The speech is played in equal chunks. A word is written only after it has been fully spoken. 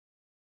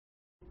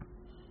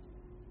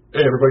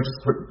Hey everybody,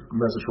 just a quick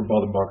message from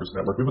Bonkers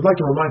Network. We would like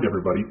to remind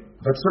everybody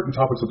that certain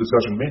topics of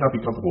discussion may not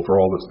be comfortable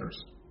for all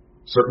listeners.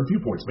 Certain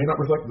viewpoints may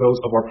not reflect those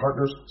of our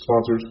partners,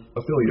 sponsors,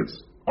 affiliates,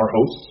 our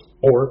hosts,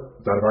 or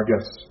that of our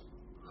guests.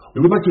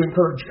 We would like to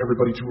encourage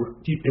everybody to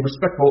keep a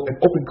respectful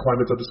and open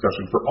climate of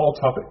discussion for all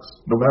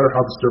topics, no matter how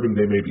disturbing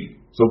they may be.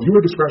 So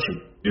viewer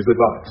discretion is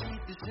advised.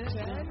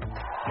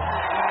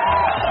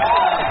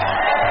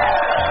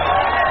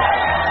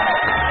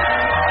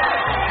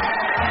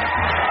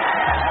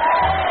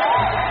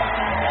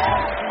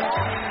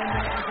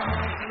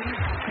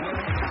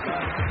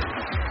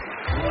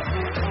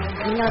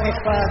 You know this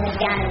world has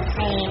gone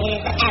insane. It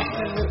is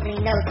absolutely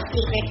no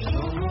secret.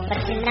 But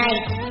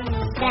tonight,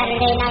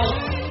 Saturday night,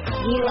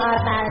 you are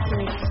about to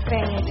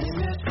experience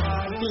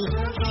the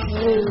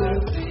true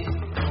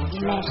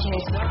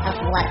measures of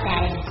what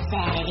that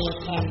insanity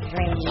can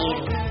bring you.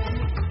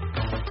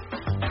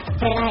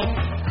 Tonight,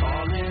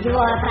 you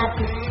are about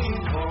to see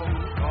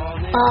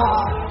Ball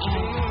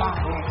and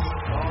Bonkers,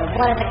 the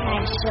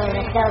one-of-a-kind show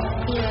that delves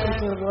deep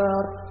into the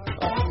world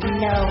with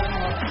no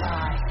holds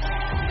barred.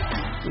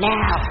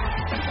 Now,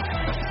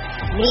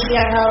 meet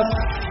your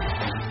hosts,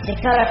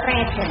 Dakota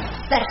Francis,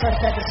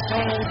 specialist of the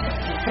strange,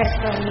 and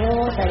Crystal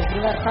Mule, the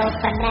UFO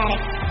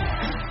fanatic.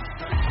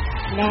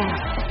 Now,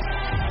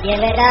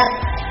 give it up,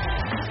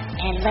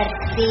 and let's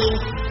see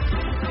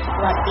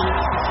what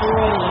these two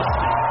idiots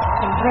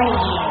can bring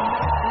you.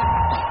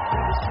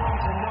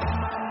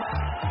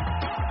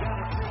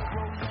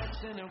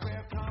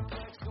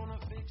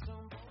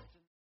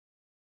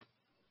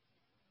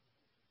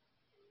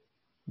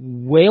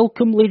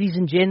 Welcome, ladies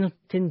and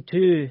gentlemen,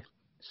 to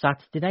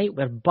Saturday night.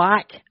 We're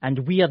back,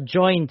 and we are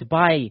joined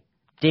by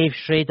Dave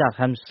Schrader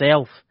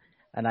himself.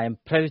 And I am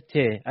proud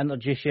to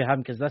introduce you to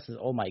him because this is,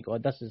 oh my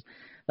God, this is.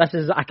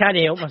 I can't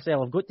help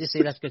myself. I've got to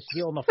say this because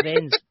see all my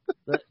friends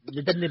that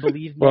they didn't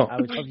believe me. I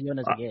would have you on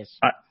as a guest.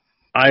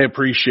 I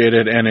appreciate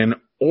it, and in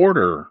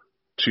order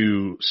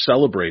to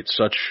celebrate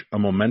such a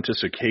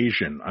momentous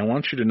occasion, I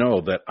want you to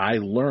know that I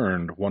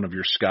learned one of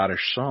your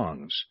Scottish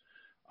songs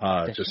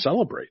to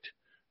celebrate.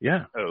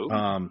 Yeah.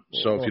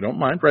 So if you don't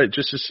mind, right,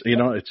 just as, you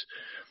know,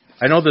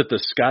 I know that the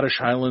Scottish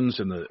Highlands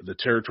and the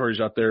territories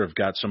out there have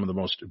got some of the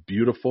most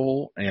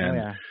beautiful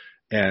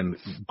and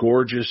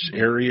gorgeous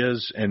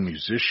areas and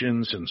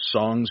musicians and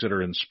songs that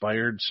are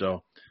inspired.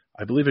 So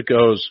I believe it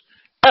goes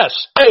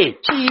S-A-T-U-R-D-A-Y,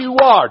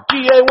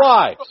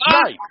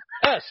 night.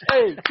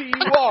 S-A-T-U-R-D-A-Y,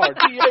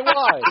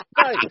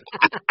 night.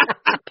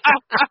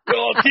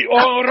 We'll keep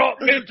on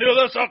rocking to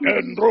the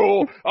second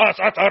row,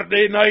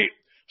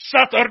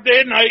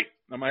 Saturday night.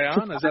 Am I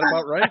on? Is that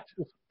about right?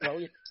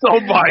 Oh,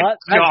 my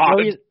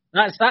God.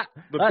 That's that.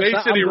 The Bay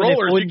City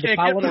Rollers, you can't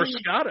get more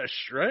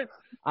Scottish, right?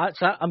 That's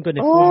that. I'm going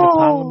to phone the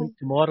Parliament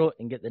tomorrow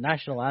and get the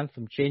national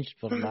anthem changed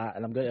for that.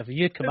 And I'm going to, if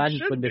you come in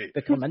when we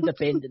become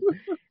independent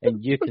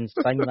and you can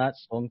sing that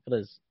song for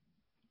us.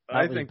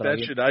 I think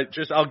brilliant.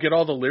 I'll get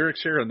all the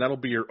lyrics here and that'll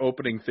be your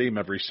opening theme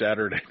every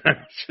Saturday.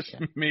 It's just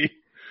me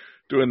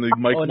doing the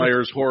Mike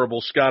Myers horrible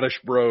Scottish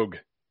brogue.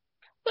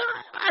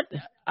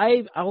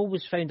 I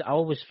always found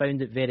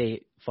it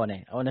very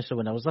funny. Honestly,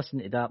 when I was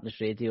listening to Darkness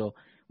Radio,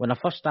 when I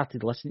first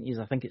started listening to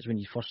you, I think it's when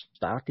you first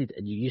started,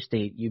 and you'd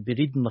be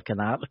reading like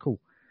an article,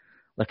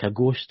 like a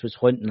ghost was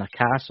haunting a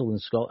castle in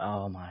Scotland.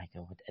 Oh my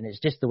God! And it's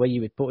just the way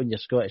you would put in your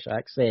Scottish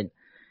accent,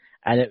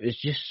 and it was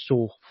just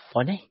so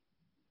funny,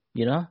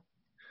 you know.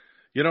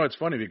 You know, it's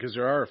funny because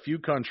there are a few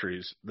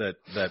countries that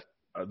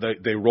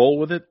they roll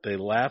with it, they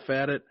laugh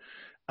at it.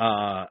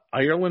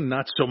 Ireland,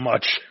 not so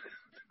much.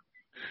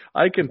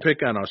 I can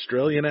pick on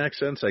Australian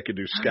accents. I can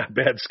do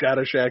bad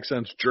Scottish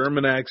accents,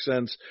 German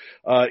accents,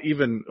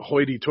 even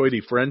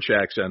hoity-toity French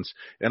accents.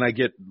 And I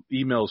get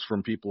emails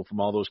from people from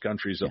all those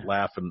countries that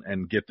laugh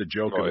and get the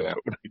joke of it.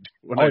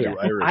 When I do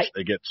Irish,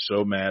 they get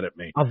so mad at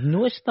me. I've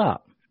noticed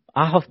that.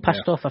 I have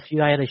pissed off a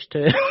few Irish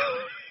too.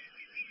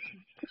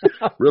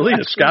 Really?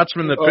 A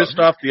Scotsman that pissed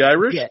off the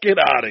Irish? Yeah. Get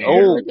out of here.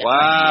 Oh,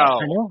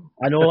 wow.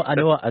 I know. I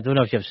don't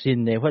know if you've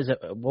seen, what is it,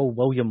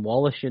 William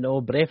Wallace, you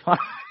know, Braveheart.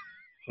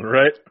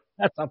 Right.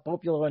 That's a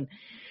popular one.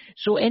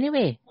 So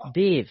anyway,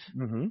 Dave,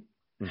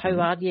 how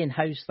are you and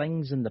how's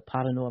things in the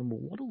paranormal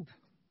world?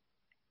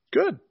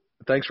 Good.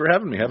 Thanks for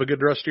having me. Have a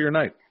good rest of your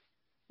night.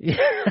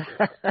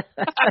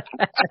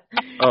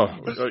 Oh,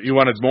 you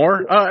wanted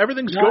more?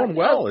 Everything's going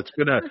well. It's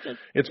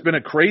been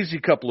a crazy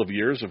couple of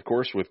years, of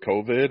course, with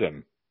COVID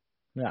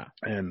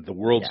and the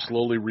world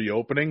slowly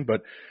reopening.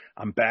 But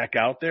I'm back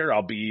out there.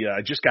 I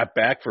just got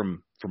back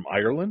from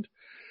Ireland.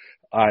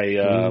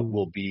 I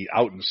will be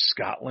out in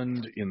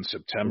Scotland in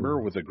September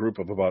with a group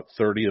of about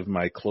 30 of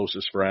my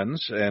closest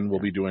friends, and we'll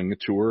be doing a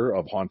tour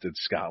of Haunted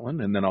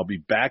Scotland. And then I'll be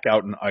back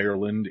out in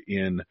Ireland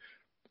in,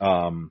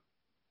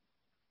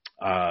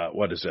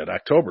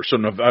 October. So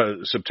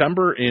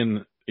September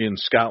in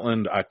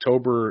Scotland,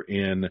 October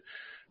in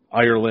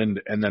Ireland,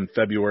 and then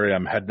February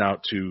I'm heading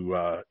out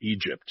to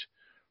Egypt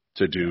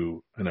to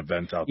do an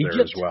event out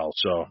there as well.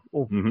 So,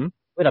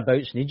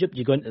 whereabouts in Egypt?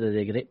 You going to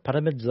the Great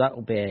Pyramids?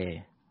 That'll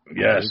be...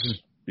 Yes.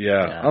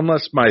 Yeah.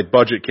 Unless my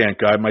budget can't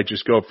go, I might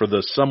just go for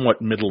the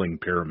somewhat middling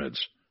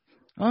pyramids.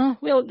 Oh,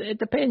 well, it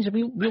depends.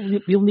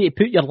 We'll need to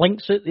put your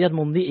links out there and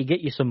we'll need to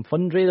get you some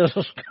fundraisers.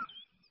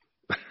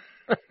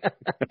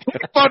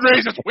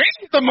 Fundraisers, we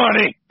need the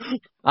money.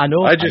 I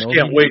know. I just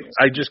can't wait.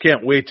 I just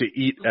can't wait to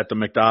eat at the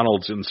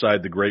McDonald's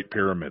inside the Great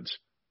Pyramids.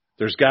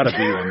 There's got to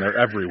be one. They're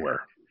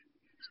everywhere.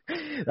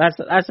 That's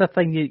the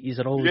thing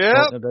you're always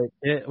talking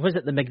about. Was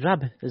it the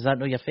McRib? Is that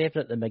not your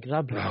favourite, the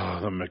McRib? Oh,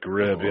 the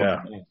McRib,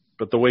 yeah.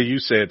 But the way you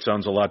say it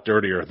sounds a lot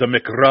dirtier. The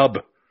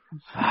McRub.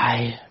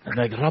 Aye, the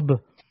McRib.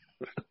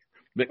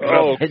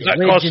 McRub. It's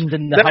legend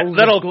in the house.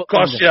 That'll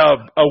cost you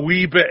a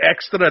wee bit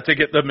extra to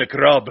get the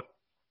McRub.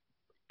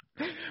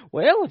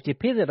 Well, if you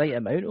pay the right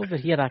amount over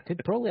here, I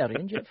could probably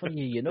arrange it for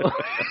you, you know.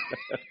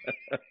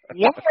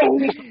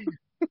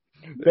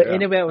 But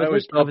anyway, I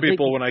always tell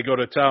people when I go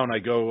to town,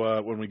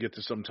 when we get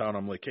to some town,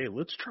 I'm like, hey,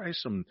 let's try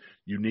some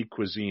unique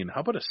cuisine.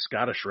 How about a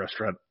Scottish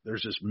restaurant?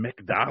 There's this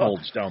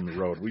McDonald's down the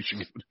road. We should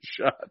give it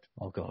a shot.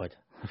 Oh, God.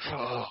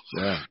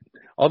 Yeah.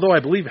 Although I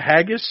believe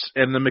haggis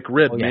and the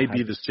McRib may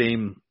be the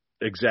same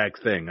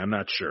exact thing. I'm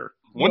not sure.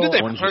 When did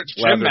they put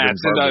gym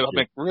mats into a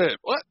McRib?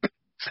 What?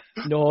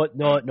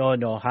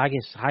 No.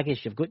 Haggis,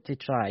 you've got to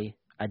try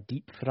a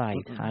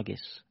deep-fried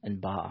haggis in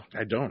batter.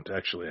 I don't,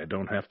 actually. I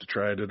don't have to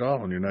try it at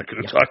all, and you're not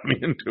going to talk me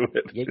into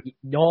it.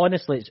 No,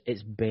 honestly,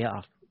 it's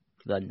better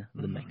than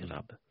the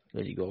McRib.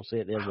 There you go. Say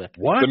it there.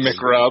 What? The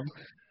McRub.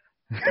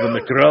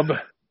 The McRub?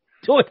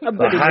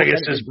 The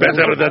haggis is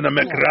better than the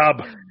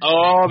McRub.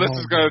 Oh, this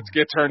is going to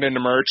get turned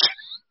into merch.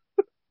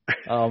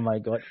 Oh, my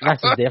God.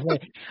 That's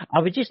definitely. I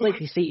would just like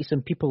to say to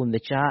some people in the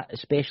chat,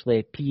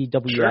 especially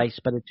PWI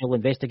Spiritual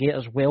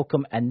Investigators,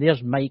 welcome. And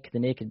there's Mike, the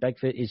Naked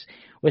Bigfoot.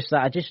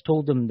 I just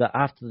told him that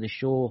after the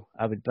show,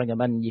 I would bring him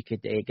in. You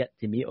could get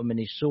to meet him, and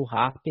he's so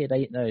happy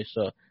right now.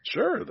 So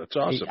sure, that's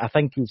awesome. I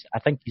think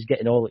he's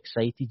getting all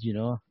excited, you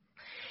know.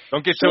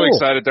 Don't get too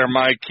excited there,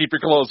 Mike. Keep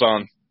your clothes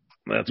on.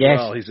 That's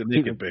well. He's a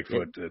Naked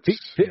Bigfoot.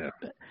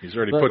 He's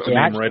already put the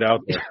name right out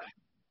there.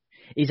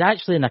 He's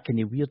actually in a kind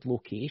of weird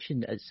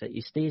location.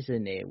 He stays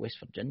in West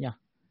Virginia,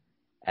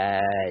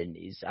 and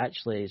his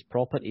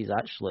property is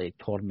actually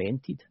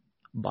tormented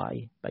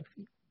by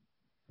Bigfoot.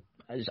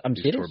 I'm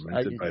serious.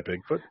 Tormented by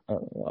Bigfoot?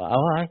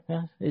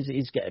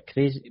 He's got a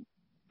crazy.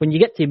 When you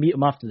get to meet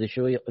him after the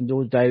show,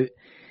 no doubt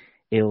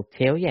he'll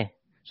tell you.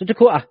 So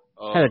Dakota,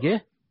 how are you?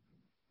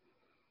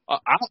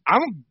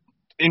 I'm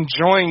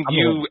enjoying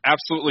you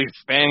absolutely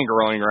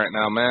fangirling right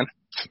now, man.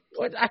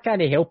 I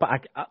can't help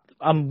it.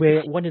 I'm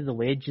one of the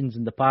legends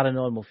in the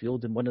paranormal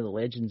field and one of the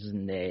legends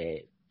in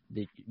the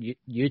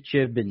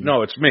YouTube. And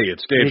no, it's me.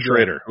 It's Dave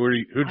Schrader. Who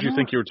did you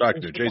think you were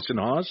talking to? Jason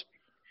Hawes?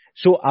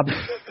 So,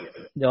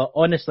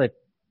 honestly,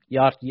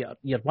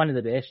 you're one of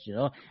the best, you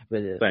know,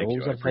 with the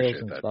Holzer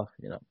files and stuff,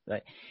 you know.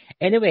 Right.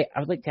 Anyway,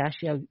 I would like to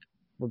ask you,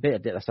 we better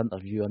get this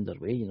interview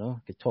underway, you know.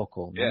 Could talk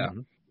all night. Yeah.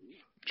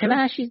 Can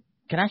I ask you,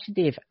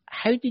 Dave,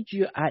 how did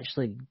you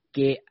actually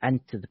get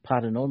into the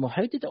paranormal?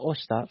 How did it all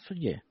start for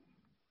you?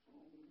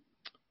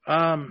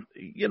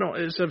 You know,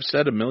 as I've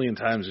said a million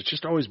times, it's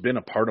just always been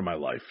a part of my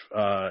life.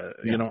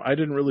 You know, I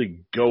didn't really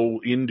go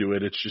into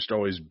it. It's just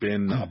always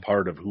been a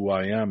part of who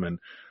I am.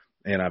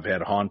 And I've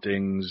had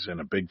hauntings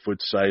and a Bigfoot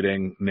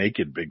sighting,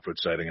 naked Bigfoot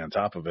sighting on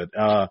top of it.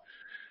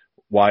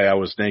 Why I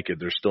was naked,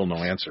 there's still no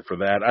answer for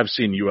that. I've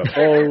seen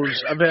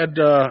UFOs. I've had,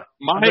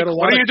 Mike,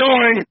 what are you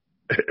doing?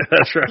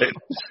 That's right.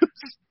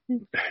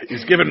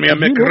 He's giving me a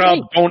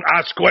McRub. Don't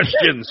ask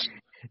questions.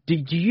 Do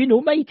you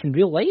know Mike in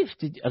real life?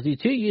 Are you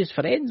two years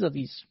friends? Are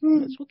these?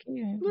 It's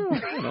okay. No,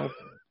 you know.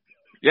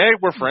 Yeah,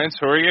 we're friends.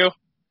 Who are you?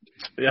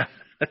 Yeah.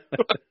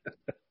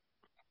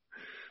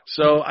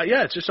 So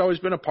it's just always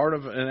been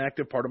an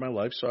active part of my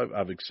life. So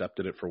I've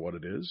accepted it for what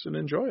it is and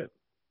enjoy it.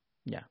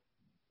 Yeah.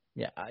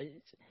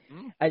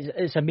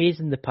 It's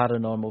amazing, the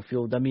paranormal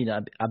field. I mean,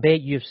 I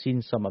bet you've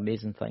seen some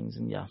amazing things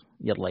in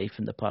your life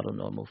in the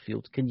paranormal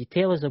field. Can you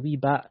tell us a wee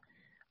bit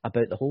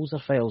about the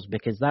Holzer Files?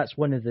 Because that's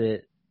one of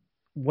the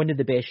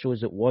best shows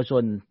that was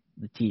on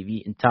the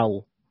TV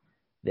until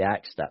they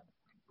axed it,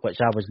 which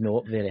I was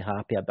not very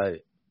happy about.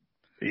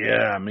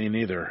 Yeah, me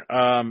neither.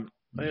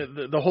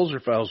 The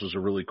Holzer Files was a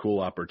really cool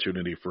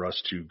opportunity for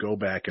us to go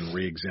back and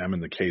re-examine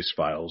the case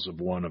files of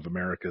one of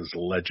America's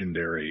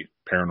legendary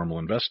paranormal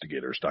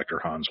investigators, Dr.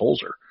 Hans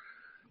Holzer.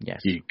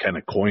 Yes. He kind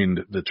of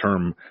coined the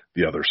term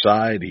the other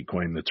side. He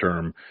coined the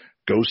term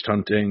ghost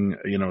hunting.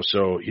 You know,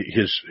 so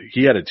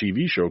he had a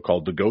TV show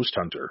called The Ghost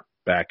Hunter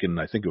back in,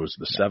 I think it was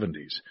the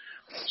 70s.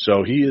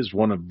 So he is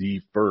one of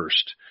the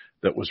first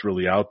that was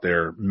really out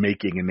there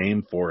making a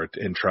name for it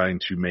and trying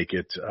to make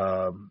it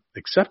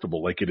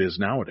acceptable like it is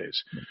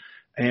nowadays.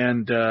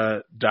 And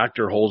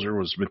Dr. Holzer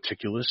was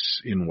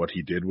meticulous in what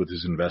he did with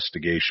his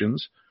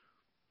investigations.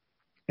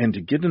 And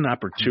to get an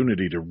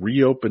opportunity to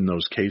reopen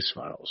those case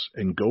files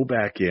and go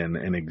back in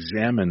and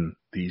examine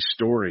these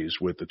stories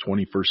with the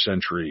 21st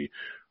century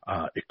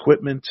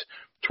equipment,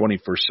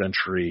 21st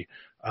century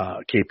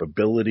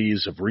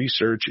capabilities of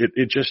research,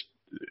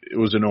 it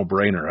was a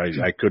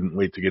no-brainer. I couldn't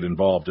wait to get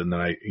involved. And then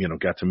I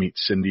got to meet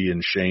Cindy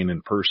and Shane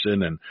in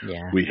person, and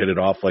we hit it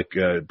off like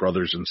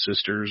brothers and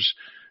sisters.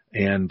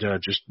 and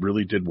just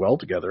really did well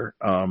together.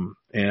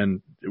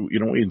 And,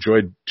 we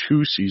enjoyed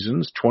 2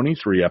 seasons,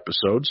 23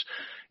 episodes.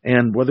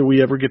 And whether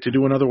we ever get to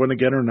do another one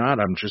again or not,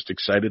 I'm just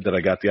excited that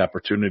I got the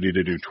opportunity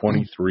to do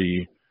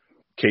 23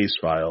 case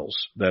files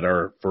that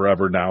are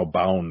forever now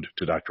bound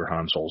to Dr.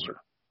 Hans Holzer.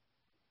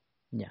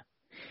 Yeah.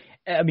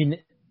 I mean,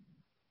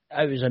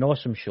 it was an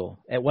awesome show.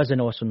 It was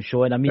an awesome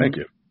show. And I mean, Thank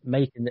you.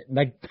 Mike,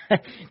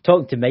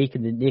 talking to Mike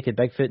and the Naked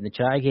Bigfoot in the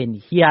chat again,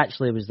 he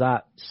actually was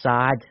that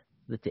sad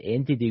that it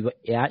ended.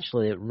 He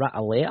actually wrote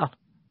a letter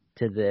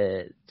to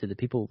the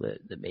people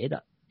that made it.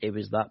 It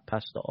was that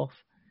pissed off.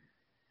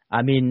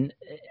 I mean,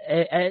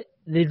 they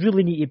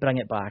really need to bring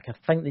it back. I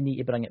think they need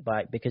to bring it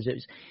back because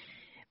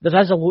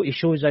there is a lot of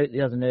shows out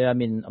there now. I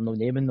mean, I'm not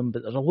naming them,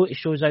 but there's a lot of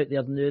shows out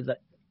there now that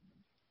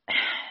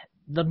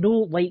they're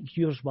no like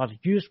yours were.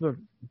 Yours were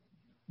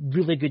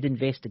really good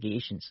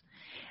investigations,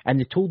 and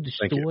they told the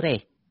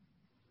story.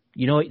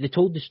 They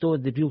told the story,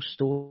 the real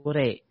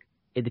story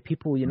of the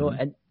people.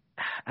 And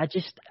I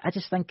just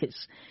think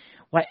it's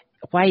why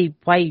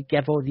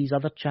give all these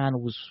other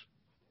channels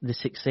the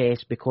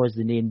success because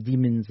they name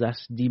demons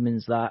this,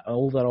 demons that.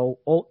 All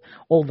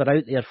they're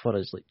out there for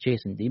is like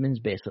chasing demons,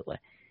 basically.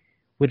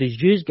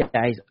 Whereas you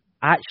guys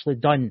actually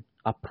done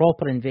a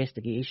proper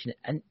investigation,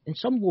 and in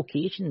some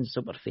locations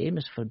that were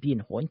famous for being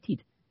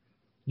haunted,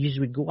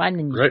 you would go in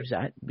and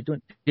we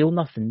don't feel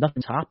nothing,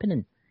 nothing's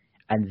happening,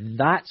 and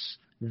that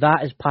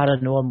is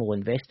paranormal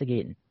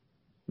investigating.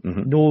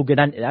 Mm-hmm. No going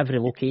into every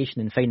location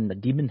and finding a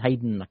demon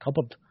hiding in a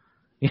cupboard.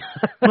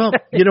 Well,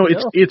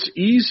 it's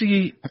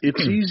easy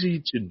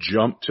to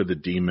jump to the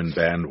demon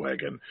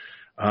bandwagon.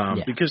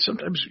 Because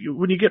sometimes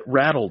when you get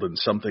rattled and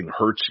something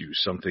hurts you,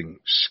 something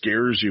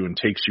scares you and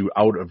takes you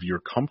out of your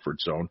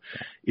comfort zone,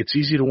 it's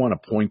easy to want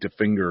to point a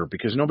finger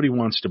because nobody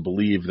wants to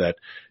believe that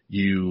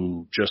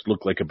you just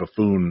look like a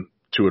buffoon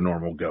to a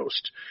normal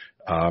ghost.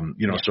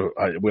 So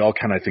we all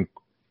kind of think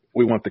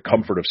we want the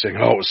comfort of saying,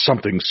 oh, it was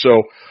something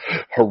so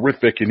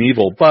horrific and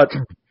evil. But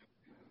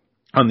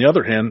on the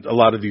other hand, a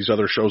lot of these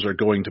other shows are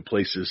going to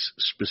places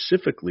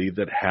specifically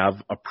that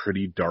have a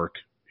pretty dark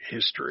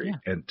history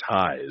and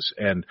ties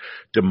and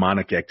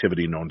demonic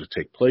activity known to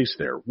take place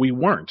there. We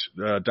weren't.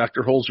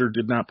 Dr. Holzer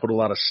did not put a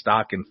lot of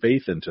stock and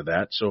faith into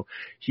that, so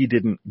he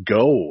didn't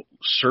go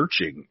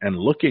searching and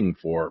looking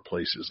for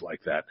places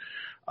like that.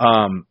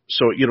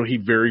 He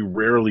very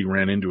rarely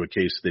ran into a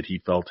case that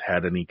he felt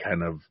had any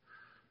kind of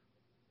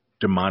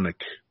demonic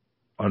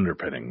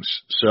underpinnings.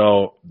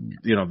 So,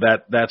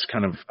 that's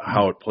kind of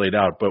how it played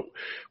out. But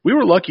we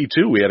were lucky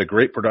too. We had a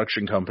great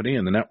production company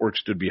and the network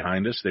stood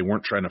behind us. They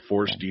weren't trying to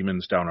force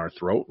demons down our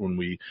throat. When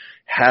we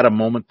had a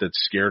moment that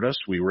scared us,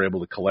 we were able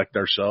to collect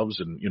ourselves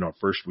and, at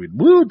first we'd,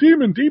 woo,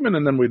 demon,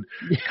 and then we'd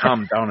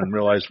calm down and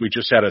realize we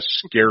just had a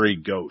scary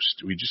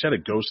ghost. We just had a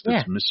ghost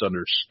that's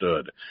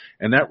misunderstood.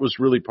 And that was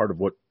really part of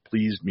what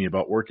pleased me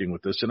about working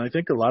with this. And I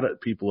think a lot of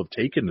people have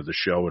taken to the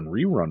show in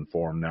rerun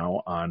form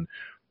now on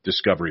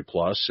Discovery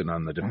Plus and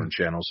on the different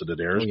channels that it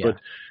airs.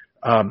 But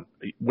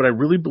what I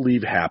really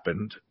believe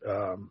happened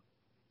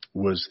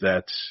was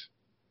that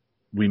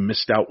we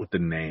missed out with the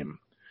name.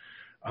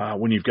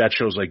 When you've got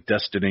shows like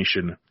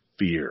Destination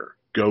Fear,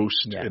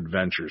 Ghost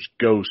Adventures,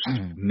 Ghost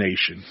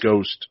Nation,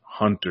 Ghost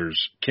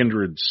Hunters,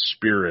 Kindred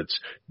Spirits,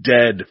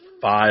 Dead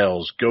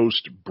Files,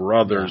 Ghost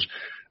Brothers,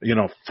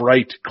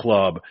 Fright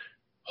Club,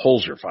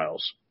 Holzer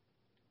Files.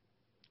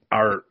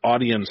 Our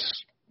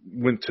audience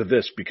went to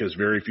this because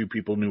very few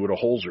people knew what a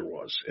Holzer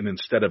was. And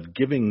instead of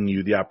giving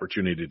you the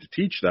opportunity to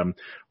teach them,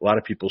 a lot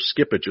of people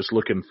skip it just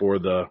looking for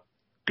the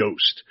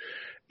ghost.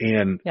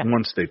 And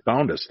once they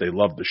found us, they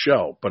loved the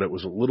show, but it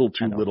was a little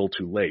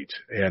too late.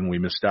 And we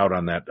missed out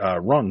on that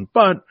rung.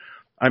 But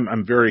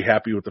I'm very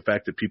happy with the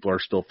fact that people are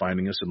still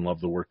finding us and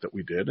love the work that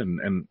we did.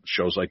 And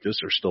shows like this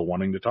are still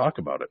wanting to talk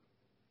about it.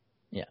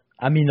 Yeah.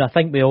 I mean, I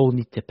think we all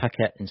need to pick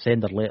it and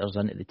send our letters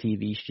into the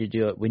TV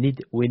studio. We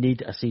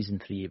need a season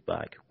 3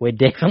 back. We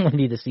definitely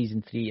need a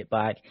season 3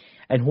 back,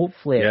 and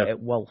hopefully it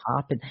will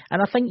happen.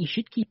 And I think you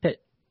should keep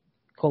it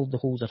called the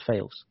Holzer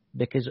Files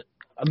because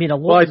I mean,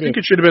 I think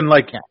it should have been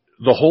like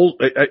the whole.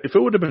 If it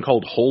would have been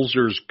called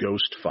Holzer's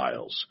Ghost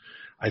Files,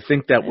 I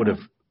think that would have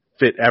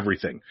fit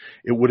everything.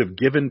 It would have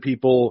given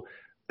people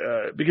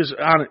because,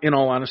 in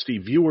all honesty,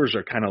 viewers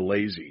are kind of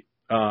lazy.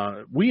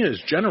 We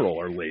as general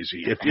are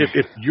lazy.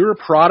 If your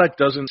product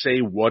doesn't say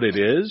what it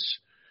is,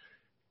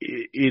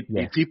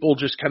 people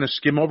just kind of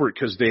skim over it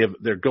because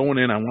they're going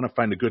in. I want to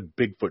find a good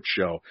Bigfoot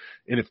show,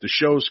 and if the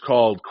show's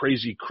called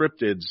Crazy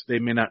Cryptids, they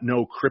may not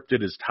know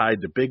cryptid is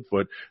tied to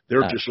Bigfoot.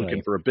 They're just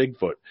looking for a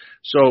Bigfoot.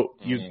 So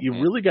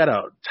you really got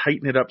to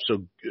tighten it up.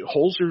 So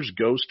Holzer's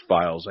Ghost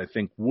Files, I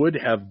think, would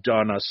have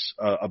done us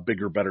a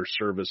bigger, better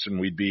service, and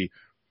we'd be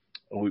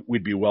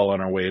well on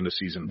our way into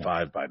season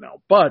 5 by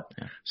now. But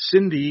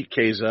Cindy,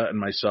 Keza, and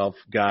myself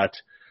got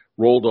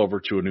rolled over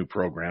to a new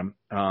program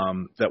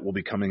that will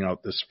be coming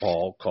out this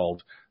fall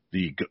called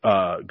the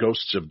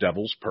Ghosts of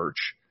Devil's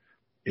Perch.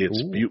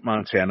 It's Butte,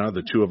 Montana.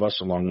 The two of us,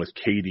 along with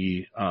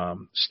Katie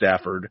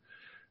Stafford,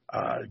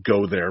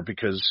 go there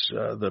because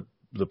the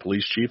the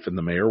police chief and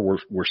the mayor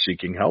were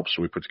seeking help.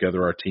 So we put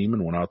together our team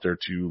and went out there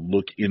to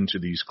look into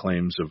these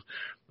claims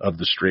of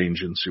the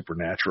strange and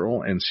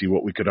supernatural and see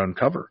what we could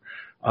uncover.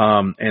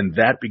 And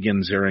that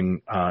begins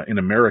airing in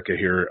America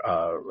here,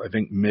 I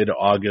think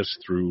mid-August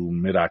through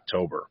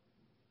mid-October.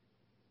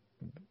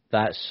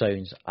 That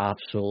sounds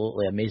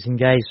absolutely amazing,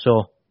 guys.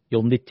 So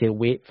you'll need to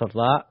wait for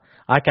that.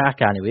 I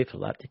can't wait for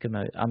that to come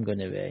out. I'm going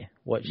to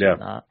watch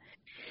that.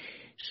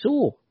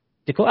 So,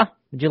 Dakota,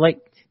 would you like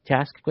to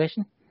ask a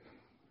question?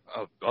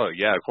 Oh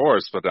yeah, of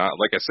course. But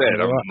like I said,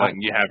 I'm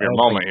letting you have your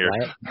moment here.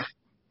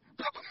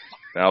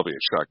 That'll be a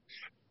shock.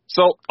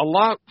 So a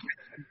lot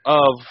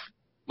of,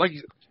 like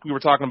we were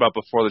talking about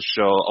before the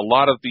show, a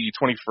lot of the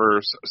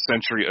 21st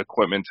century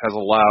equipment has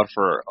allowed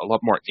for a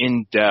lot more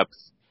in-depth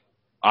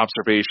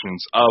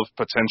observations of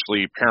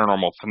potentially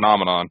paranormal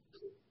phenomenon.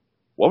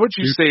 What would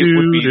you say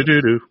would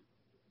be...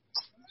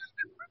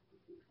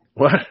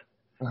 What?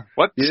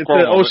 What? It's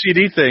the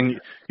OCD thing.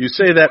 You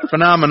say that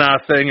phenomena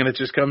thing, and it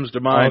just comes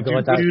to mind.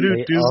 Phenomena.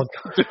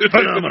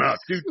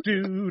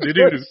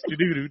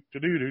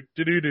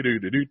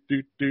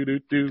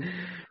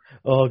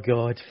 Oh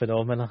God,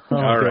 phenomena. Oh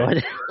All right.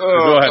 God.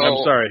 Go ahead. I'm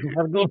sorry.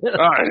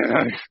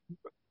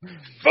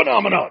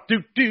 Phenomena.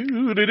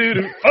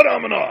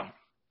 Phenomena.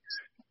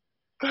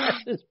 This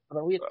is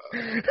brilliant.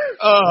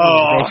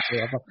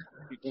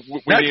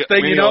 Next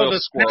thing you know, the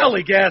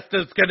smelly gas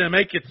is going to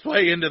make its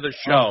way into the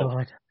show. Oh,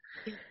 God.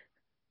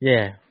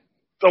 Yeah.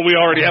 So we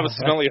already have a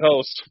smelly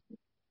host.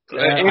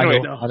 Anyway,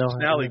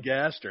 Smelly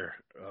Gaster.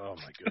 Oh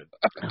my goodness.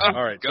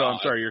 All right. So I'm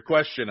sorry. Your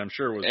question, I'm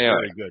sure, was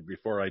very good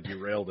before I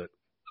derailed it.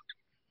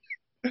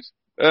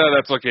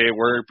 That's okay.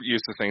 We're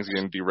used to things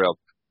getting derailed.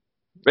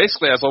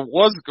 Basically, as I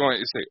was going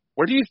to say,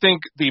 where do you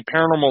think the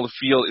paranormal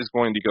field is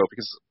going to go?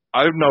 Because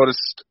I've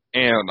noticed,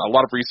 and a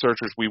lot of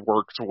researchers we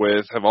worked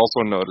with have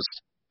also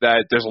noticed,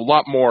 that there's a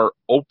lot more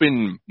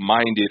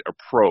open-minded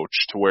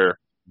approach to where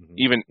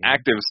even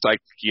active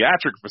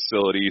psychiatric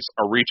facilities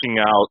are reaching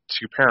out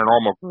to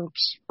paranormal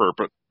groups for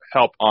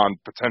help on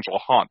potential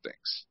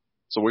hauntings.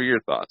 So what are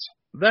your thoughts?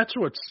 That's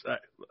what's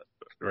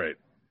right.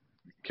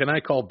 Can I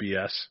call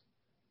BS?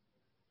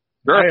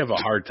 Sure. I have a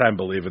hard time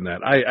believing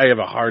that. I have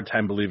a hard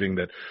time believing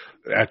that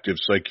active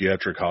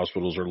psychiatric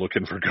hospitals are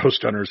looking for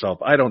ghost hunters'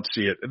 help. I don't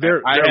see it.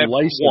 They're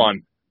licensed.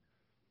 One.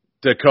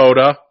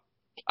 Dakota.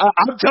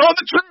 I'm telling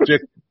the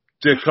truth.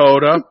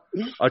 Dakota,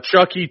 a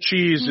Chuck E.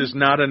 Cheese is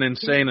not an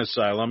insane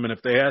asylum, and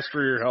if they asked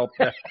for your help,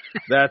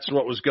 that's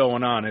what was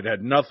going on. It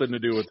had nothing to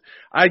do with.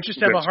 I just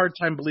have a hard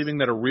time believing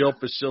that a real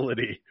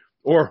facility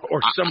or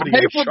somebody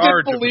in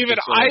charge of the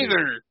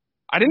facility.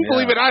 I didn't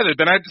believe it either.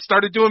 Then I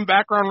started doing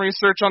background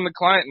research on the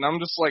client, and I'm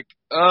just like,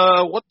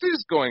 what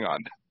is going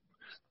on?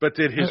 But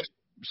did his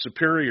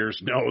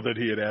superiors know that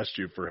he had asked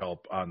you for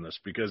help on this?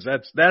 Because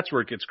that's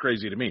where it gets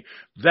crazy to me.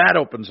 That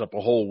opens up a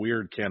whole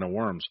weird can of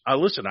worms.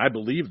 Listen, I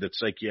believe that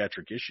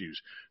psychiatric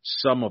issues,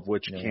 some of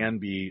which can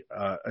be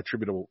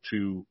attributable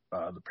to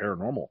the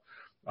paranormal,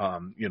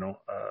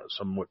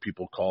 some what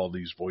people call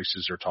these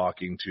voices are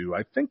talking to.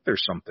 I think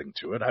there's something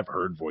to it. I've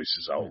heard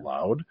voices out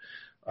loud.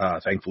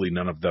 Thankfully,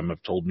 none of them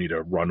have told me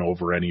to run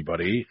over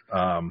anybody.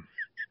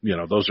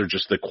 Those are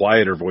just the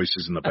quieter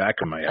voices in the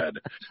back of my head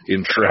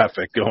in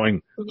traffic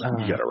going,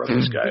 you got to run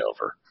this guy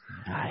over.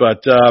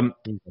 But,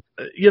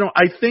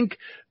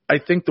 I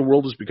think the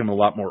world has become a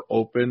lot more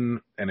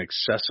open and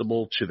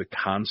accessible to the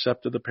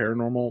concept of the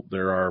paranormal.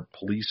 There are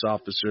police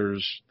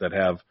officers that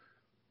have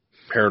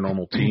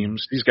paranormal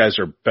teams. These guys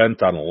are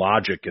bent on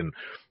logic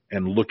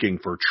and looking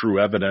for true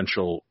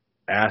evidential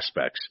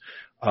aspects.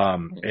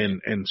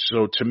 And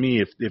so to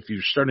me, if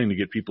you're starting to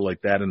get people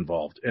like that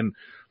involved, and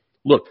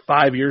look,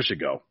 5 years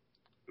ago,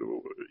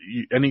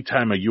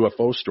 anytime a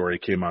UFO story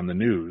came on the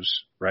news,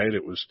 right,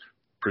 it was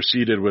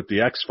preceded with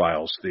the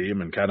X-Files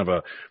theme and kind of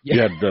you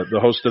had the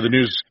host of the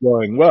news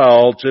going,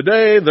 well,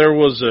 today there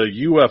was a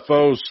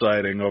UFO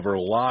sighting over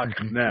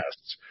Loch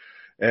Ness,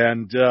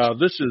 and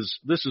this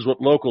is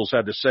what locals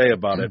had to say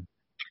about it.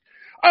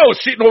 I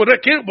was sitting over there,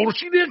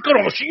 she didn't come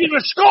on. She in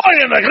the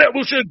sky, and that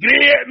was a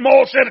great, and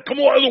Mom said, come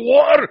out of the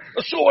water.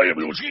 I saw you,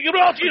 get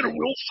out here, and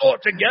we'll saw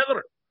it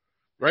together.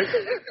 Right?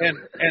 And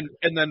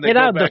then they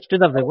go back.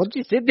 What did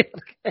you say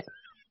there?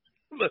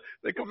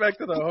 They come back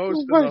to the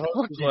host, and the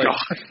host is like,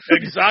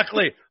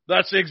 exactly.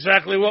 That's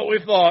exactly what we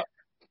thought.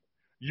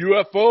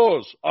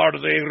 UFOs, are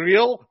they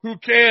real? Who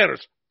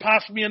cares?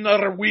 Pass me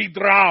another wee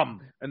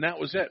dram. And that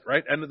was it,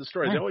 right? End of the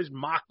story. They always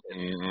mocked it.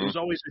 It was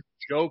always a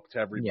joke to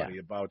everybody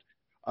about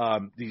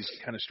these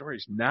kind of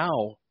stories.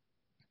 Now,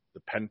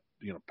 I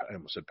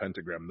almost said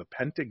pentagram. The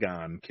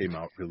Pentagon came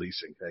out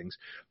releasing things.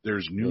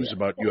 There's news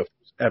about UFOs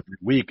every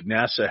week.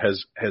 NASA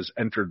has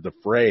entered the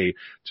fray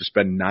to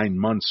spend 9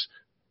 months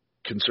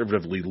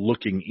conservatively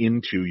looking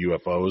into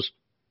UFOs.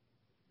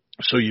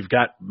 So you've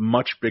got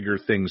much bigger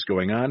things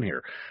going on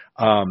here.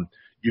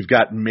 You've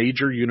got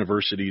major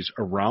universities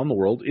around the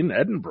world, in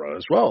Edinburgh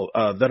as well,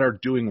 that are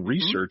doing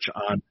research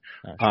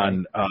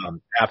on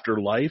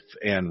afterlife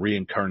and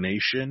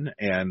reincarnation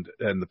and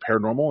the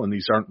paranormal. And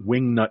these aren't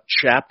wingnut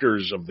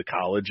chapters of the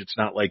college. It's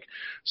not like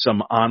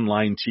some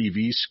online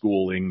TV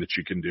schooling that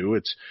you can do.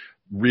 It's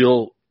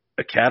real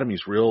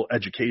academies, real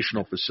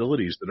educational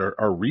facilities that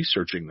are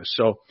researching this.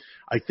 So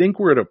I think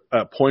we're at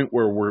a point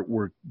where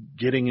we're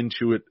getting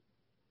into it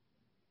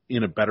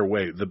in a better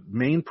way. The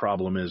main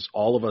problem is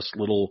all of us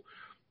little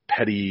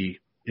petty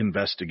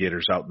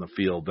investigators out in the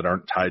field that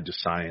aren't tied to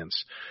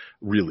science.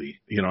 Really,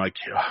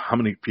 how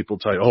many people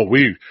tell you,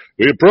 we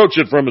approach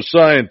it from a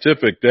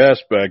scientific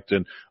aspect.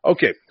 And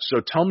okay, so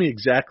tell me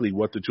exactly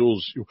what the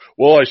tools.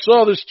 Well, I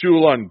saw this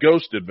tool on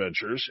Ghost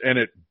Adventures and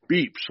it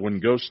beeps when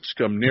ghosts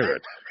come near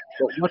it.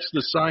 But what's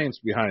the science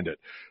behind it?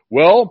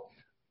 Well,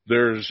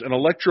 there's an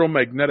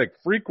electromagnetic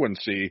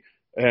frequency,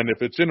 and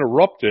if it's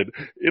interrupted,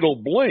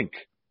 it'll blink.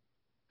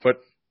 But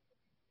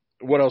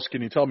what else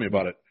can you tell me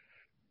about it?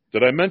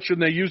 Did I mention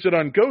they use it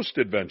on Ghost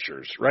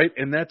Adventures, right?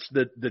 And that's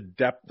the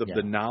depth of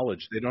the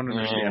knowledge. They don't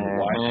understand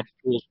why these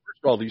tools, first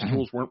of all, these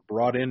tools weren't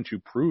brought in to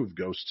prove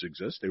ghosts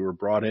exist. They were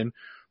brought in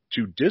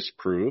to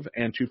disprove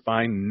and to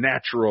find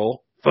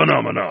natural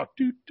phenomena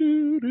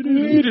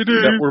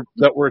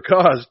that were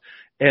caused,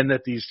 and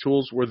that these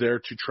tools were there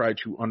to try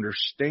to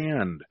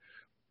understand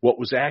what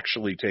was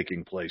actually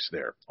taking place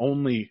there.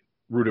 Only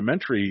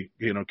rudimentary,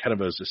 kind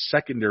of as a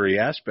secondary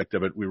aspect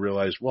of it, we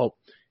realized, well,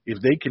 if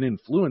they can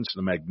influence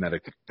the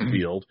magnetic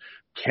field,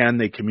 can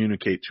they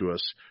communicate to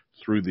us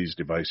through these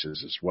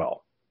devices as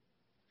well?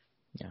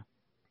 Yeah.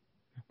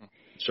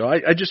 So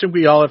I just think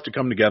we all have to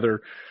come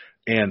together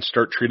and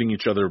start treating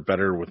each other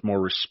better with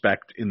more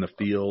respect in the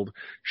field,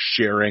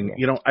 sharing.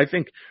 I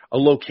think a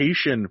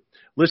location,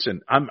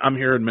 listen, I'm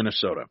here in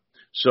Minnesota.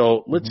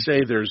 So let's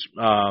say there's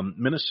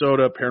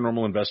Minnesota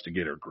Paranormal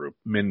Investigator Group,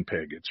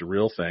 MINPIG. It's a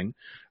real thing.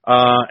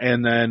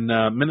 And then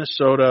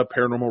Minnesota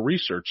Paranormal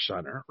Research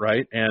Center,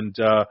 right? And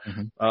the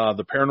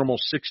Paranormal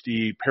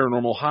 60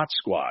 Paranormal Hot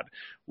Squad.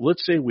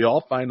 Let's say we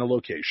all find a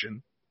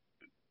location.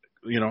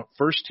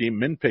 First team,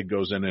 MINPIG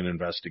goes in and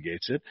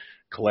investigates it,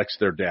 collects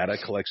their data,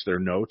 collects their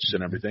notes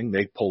and everything.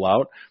 They pull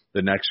out.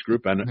 The next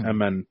group,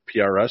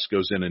 MNPRS,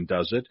 goes in and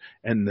does it.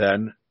 And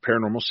then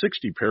Paranormal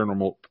 60,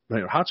 Paranormal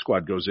Hot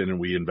Squad goes in and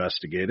we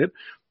investigate it.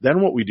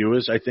 Then what we do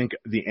is I think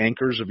the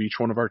anchors of each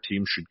one of our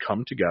teams should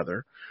come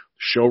together,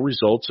 show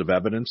results of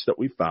evidence that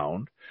we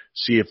found,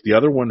 see if the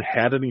other one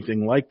had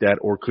anything like that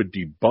or could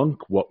debunk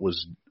what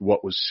was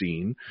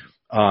seen.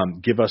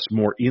 Give us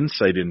more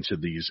insight into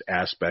these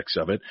aspects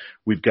of it.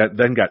 We've got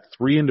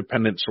 3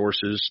 independent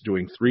sources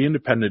doing 3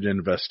 independent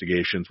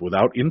investigations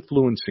without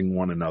influencing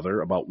one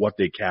another about what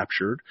they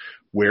captured,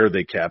 where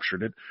they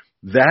captured it.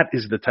 That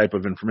is the type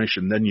of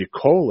information. Then you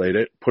collate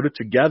it, put it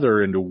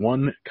together into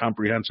one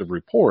comprehensive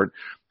report,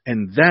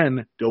 and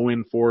then go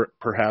in for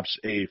perhaps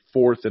a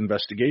 4th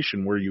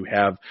investigation where you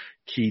have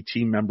key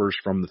team members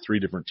from the 3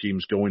 different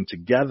teams going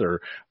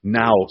together,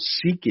 now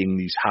seeking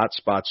these hot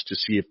spots to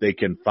see if they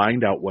can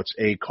find out what's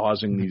A,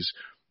 causing these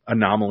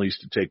anomalies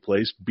to take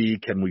place, B,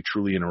 can we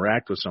truly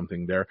interact with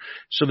something there,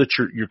 so that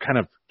you're kind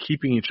of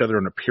keeping each other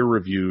in a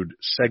peer-reviewed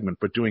segment,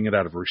 but doing it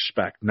out of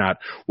respect, not,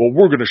 well,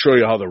 we're going to show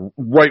you how the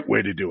right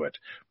way to do it.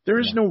 There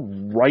is no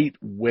right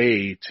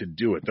way to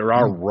do it. There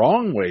are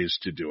wrong ways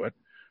to do it.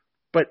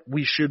 But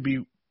we should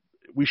be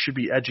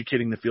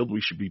educating the field. We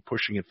should be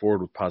pushing it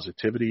forward with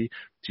positivity,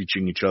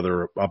 teaching each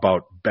other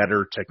about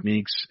better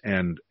techniques.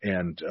 And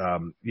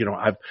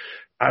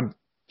I'm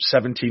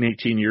 17,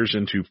 18 years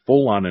into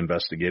full-on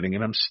investigating,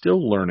 and I'm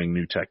still learning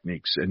new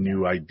techniques and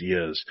new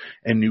ideas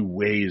and new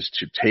ways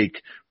to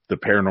take the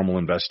paranormal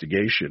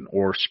investigation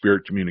or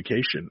spirit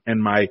communication.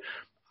 And my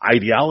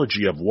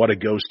ideology of what a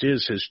ghost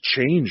is has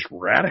changed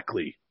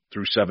radically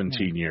through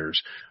 17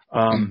 years.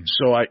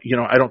 So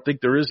I don't think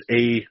there is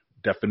a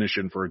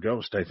definition for a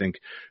ghost. I think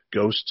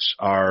ghosts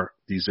are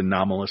these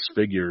anomalous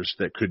figures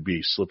that could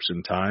be slips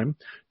in time,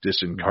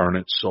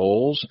 disincarnate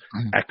souls,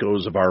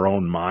 echoes of our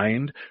own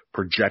mind,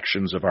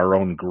 projections of our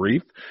own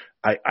grief.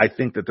 I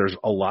think that there's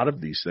a lot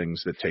of these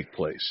things that take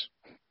place.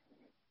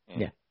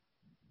 Yeah.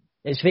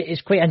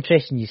 It's quite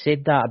interesting you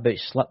said that about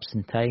slips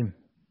in time,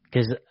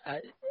 because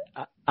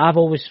I've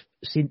always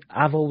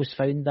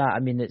found that. I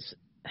mean, it's,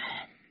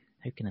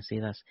 how can I say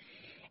this?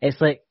 It's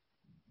like,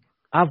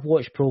 I've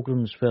watched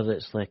programs where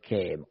it's like,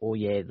 oh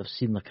yeah, they've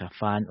seen like a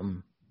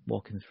phantom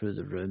walking through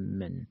the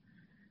room and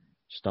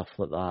stuff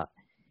like that.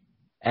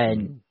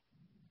 And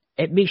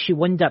it makes you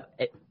wonder,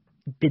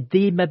 did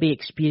they maybe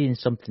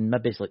experience something,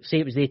 maybe it's like,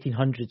 say it was the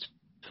 1800s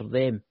for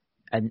them,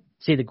 and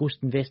say the ghost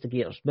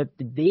investigators,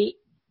 did they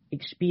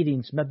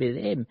experience maybe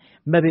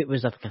it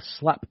was like a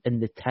slip in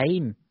the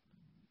time?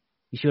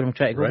 You see what I'm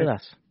trying to go with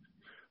this?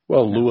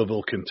 Well,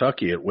 Louisville,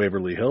 Kentucky at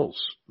Waverly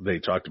Hills, they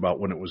talked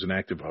about when it was an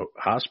active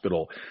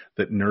hospital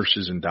that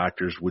nurses and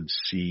doctors would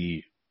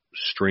see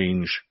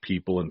strange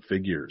people and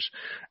figures.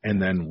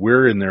 And then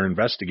we're in there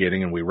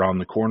investigating and we round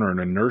the corner and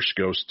a nurse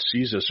ghost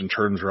sees us and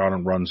turns around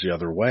and runs the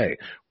other way.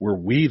 Were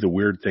we the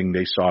weird thing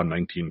they saw in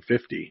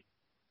 1950?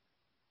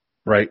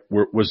 right?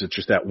 Was it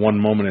just that one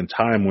moment in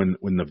time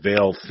when the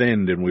veil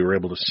thinned and we were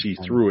able to see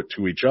through it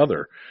to each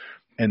other?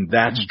 And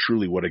that's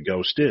truly what a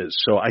ghost is.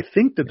 So I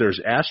think that there's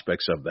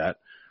aspects of that.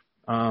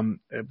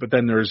 But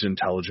then there's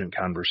intelligent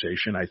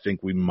conversation. I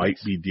think we might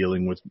be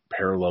dealing with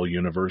parallel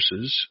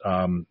universes,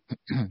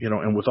 you know,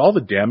 and with all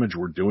the damage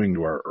we're doing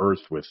to our earth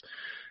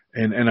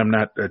and I'm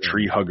not a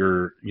tree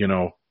hugger, you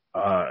know,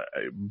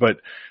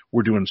 but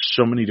we're doing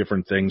so many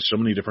different things, so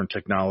many different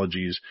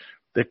technologies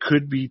that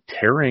could be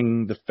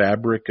tearing the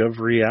fabric of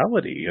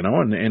reality, you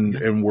know,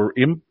 and we're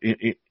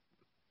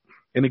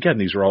and again,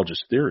 these are all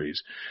just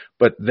theories,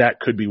 but that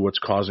could be what's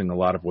causing a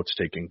lot of what's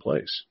taking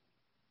place.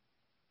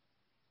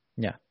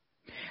 Yeah.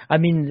 I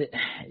mean,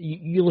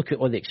 you look at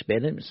all the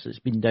experiments that's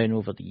been done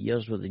over the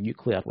years with the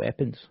nuclear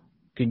weapons.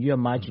 Can you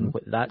imagine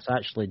what that's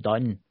actually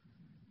done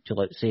to,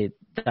 let's say,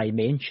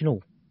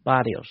 dimensional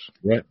barriers?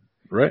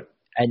 Right.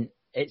 And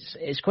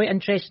it's quite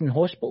interesting in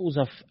hospitals.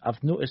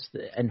 I've noticed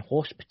that in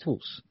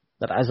hospitals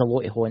there is a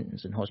lot of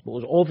hauntings in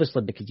hospitals.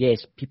 Obviously, because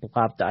yes, people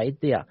have died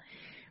there,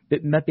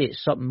 but maybe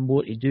it's something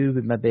more to do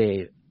with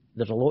maybe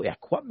there's a lot of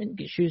equipment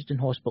gets used in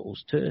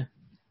hospitals too,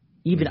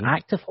 even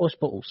active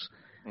hospitals.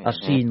 I've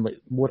seen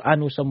like more. I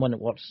know someone that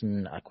works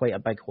in quite a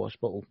big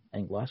hospital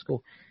in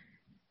Glasgow,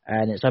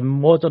 and it's a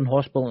modern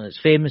hospital, and it's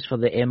famous for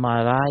the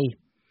MRI.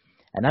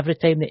 And every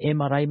time the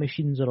MRI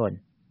machines are on,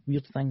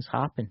 weird things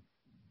happen.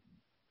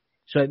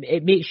 So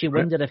it makes you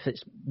wonder if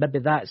it's maybe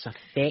that's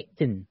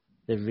affecting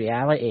the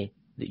reality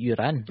that you're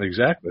in.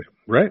 Exactly.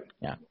 Right.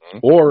 Yeah.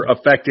 Or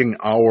affecting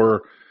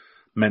our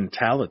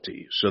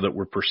mentality so that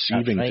we're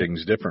perceiving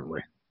things differently.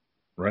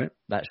 Right.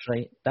 That's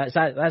right. That's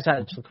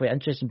actually quite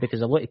interesting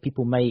because a lot of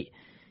people might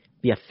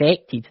be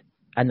affected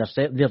and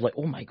they're like,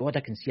 oh my God, I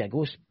can see a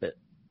ghost, but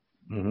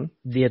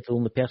they're the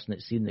only person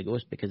that's seen the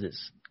ghost because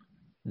it's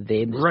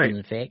them that's been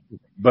infected.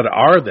 But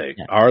are they?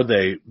 Yeah. Are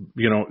they,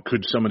 you know,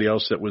 could somebody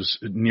else that was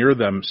near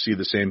them see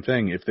the same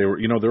thing? If they were,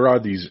 you know, there are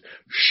these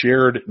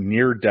shared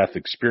near-death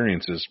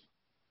experiences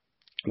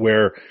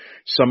where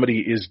somebody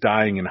is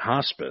dying in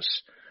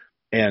hospice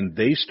and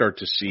they start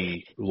to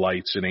see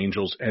lights and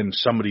angels, and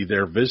somebody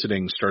they're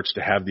visiting starts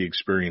to have the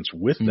experience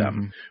with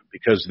them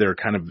because they're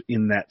kind of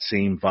in that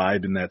same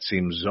vibe, in that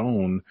same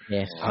zone.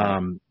 Yes.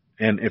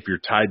 And if you're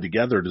tied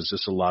together, does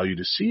this allow you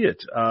to see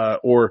it?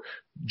 Or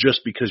just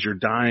because you're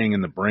dying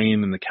and the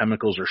brain and the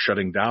chemicals are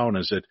shutting down,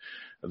 is it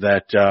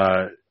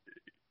that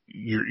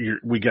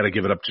we got to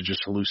give it up to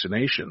just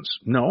hallucinations?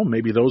 No,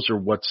 maybe those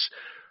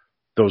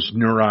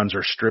neurons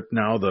are stripped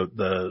now.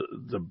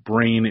 The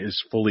brain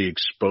is fully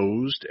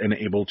exposed and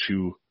able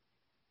to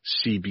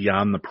see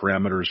beyond the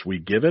parameters we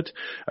give it.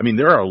 I mean,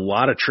 there are a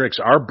lot of tricks.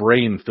 Our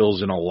brain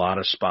fills in a lot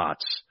of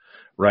spots,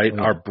 right?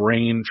 Our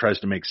brain tries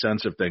to make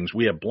sense of things.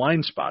 We have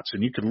blind spots,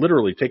 and you could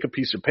literally take a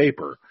piece of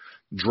paper,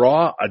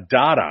 draw a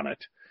dot on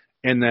it,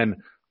 and then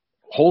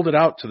hold it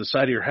out to the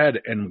side of your head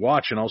and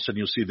watch, and all of a sudden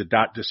you'll see the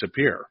dot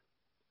disappear.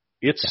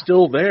 It's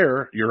still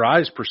there, your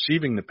eyes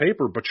perceiving the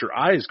paper, but your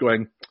eyes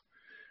going,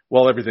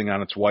 well, everything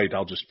on it's white,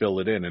 I'll just fill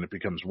it in, and it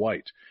becomes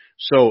white.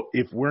 So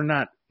if we're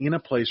not in a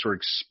place or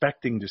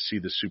expecting to see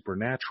the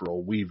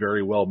supernatural, we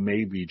very well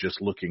may be just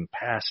looking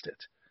past it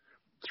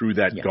through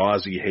that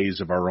gauzy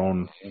haze of our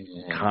own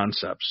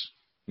concepts,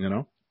 you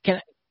know?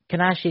 Can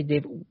I ask you,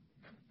 Dave,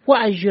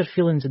 what is your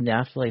feelings in the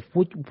afterlife?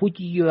 What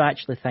do you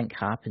actually think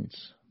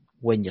happens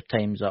when your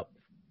time's up,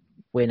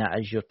 when it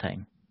is your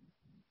time?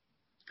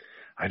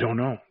 I don't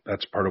know.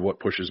 That's part of what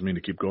pushes me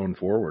to keep going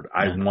forward.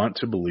 I want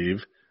to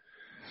believe,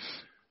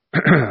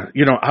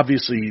 you know,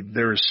 obviously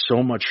there's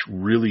so much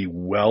really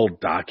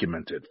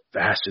well-documented,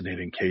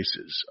 fascinating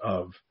cases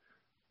of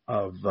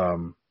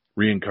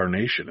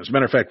reincarnation. As a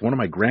matter of fact, one of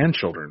my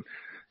grandchildren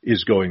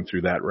is going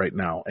through that right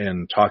now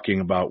and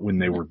talking about when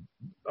they were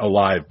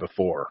alive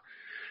before.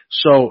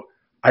 So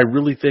I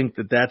really think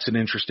that that's an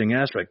interesting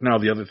aspect. Now,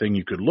 the other thing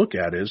you could look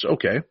at is,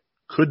 okay,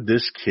 could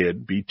this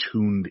kid be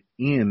tuned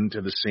in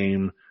to the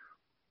same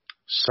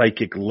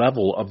psychic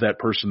level of that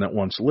person that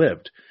once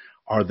lived?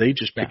 Are they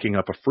just picking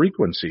up a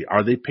frequency?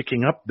 Are they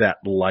picking up that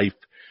life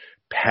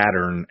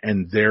pattern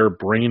and their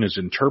brain is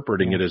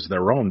interpreting it as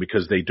their own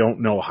because they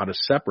don't know how to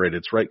separate it?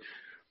 It's right.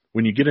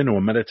 When you get into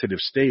a meditative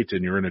state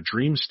and you're in a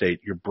dream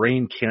state, your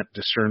brain can't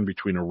discern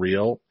between a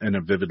real and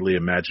a vividly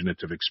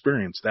imaginative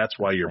experience. That's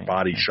why your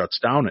body shuts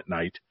down at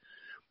night.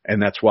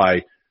 And that's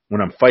why when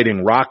I'm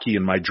fighting Rocky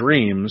in my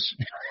dreams,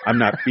 I'm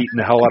not beating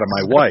the hell out of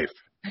my wife,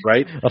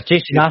 right? Or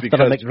chasing after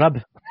a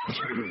McRib.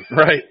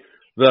 Right.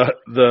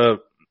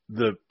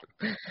 The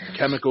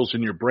chemicals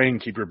in your brain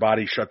keep your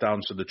body shut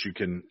down so that you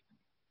can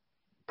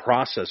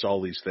process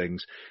all these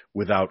things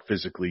without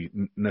physically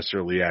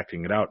necessarily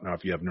acting it out. Now,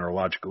 if you have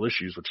neurological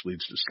issues, which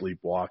leads to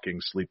sleepwalking,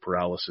 sleep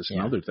paralysis,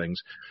 and other things,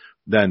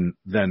 then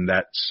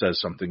that says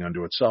something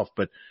unto itself.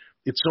 But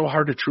it's so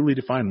hard to truly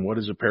define what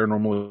is a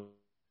paranormal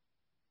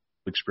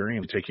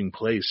experience taking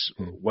place.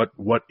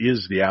 What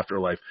is the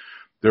afterlife?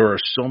 There are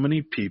so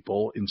many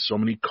people in so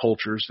many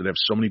cultures that have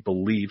so many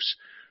beliefs,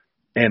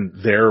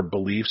 and their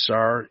beliefs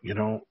are, you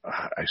know,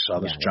 I saw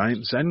this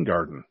giant Zen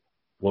garden.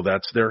 well,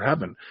 that's their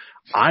heaven.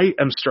 I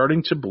am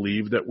starting to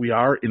believe that we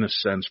are, in a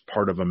sense,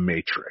 part of a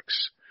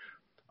matrix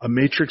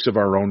of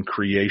our own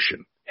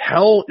creation.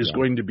 Hell is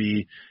going to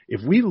be,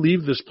 if we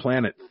leave this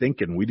planet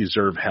thinking we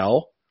deserve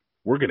hell,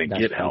 we're going to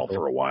get hell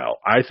for a while.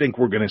 I think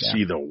we're going to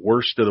see the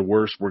worst of the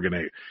worst. We're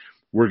going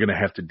to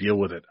have to deal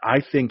with it.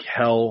 I think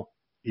hell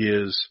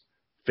is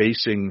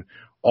facing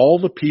all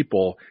the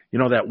people. You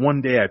know, that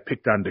one day I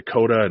picked on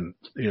Dakota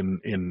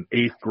in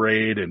 8th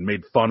grade and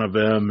made fun of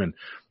him. And,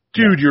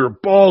 dude, you're a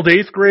bald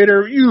 8th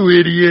grader? You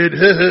idiot.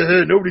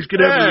 Nobody's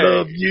going to ever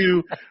love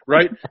you.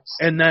 Right?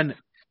 And then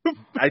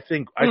I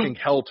think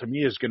hell to me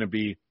is going to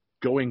be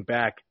going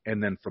back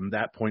and then from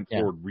that point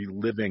forward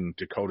reliving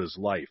Dakota's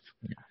life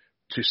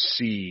to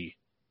see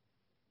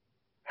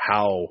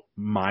how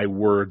my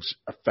words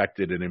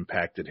affected and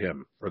impacted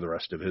him for the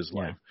rest of his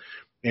life.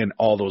 And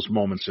all those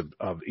moments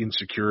of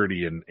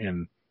insecurity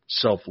and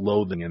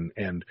self-loathing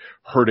and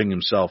hurting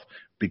himself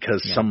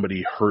because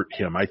somebody hurt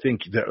him. I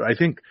think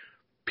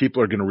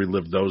people are going to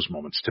relive those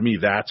moments. To me,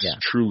 that's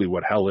truly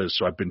what hell is.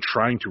 So I've been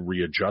trying to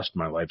readjust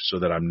my life so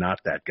that I'm not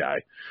that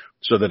guy,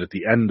 so that at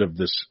the end of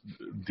this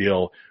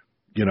deal,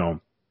 you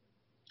know,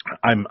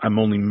 I'm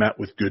only met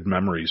with good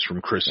memories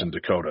from Chris and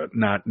Dakota,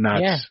 not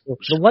They'll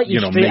let you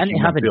straight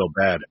making them feel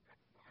bad.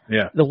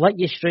 Yeah, they'll let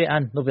you straight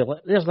in. They'll be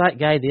like, "There's that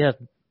guy there.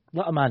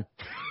 What a man."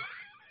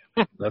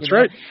 That's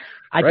right.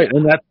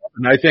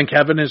 And I think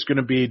heaven is going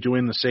to be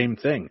doing the same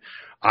thing.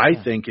 I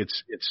think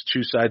it's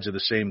two sides of the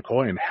same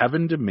coin.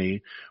 Heaven to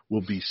me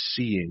will be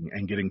seeing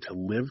and getting to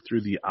live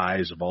through the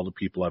eyes of all the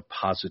people I've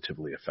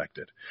positively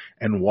affected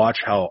and watch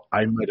how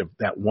I might have,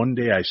 that one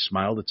day I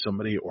smiled at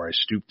somebody or I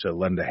stooped to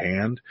lend a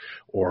hand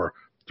or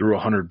threw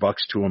 $100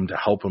 to them to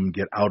help them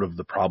get out of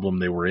the problem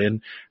they were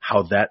in,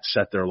 how that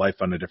set their life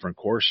on a different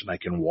course. And I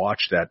can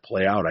watch that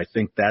play out. I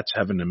think that's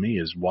heaven to me,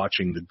 is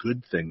watching the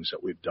good things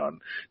that we've done,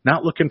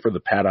 not looking for the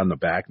pat on the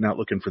back, not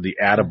looking for the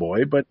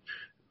attaboy, but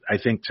I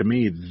think to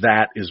me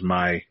that is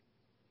my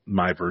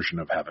version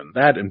of heaven.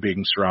 That and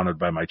being surrounded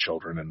by my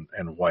children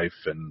and wife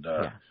and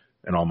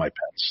all my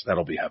pets.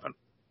 That'll be heaven.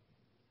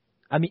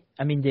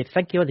 I mean, Dave,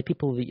 think of all the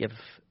people that you've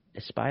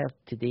aspired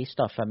to do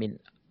stuff. I mean,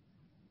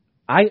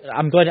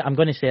 I'm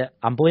going to say it.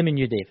 I'm blaming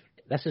you, Dave.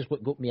 This is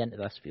what got me into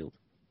this field.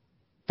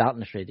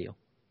 Darkness Radio.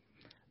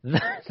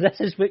 This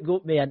is what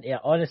got me into it.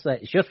 Honestly,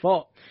 it's your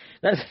fault.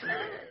 That's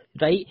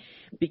right.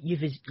 But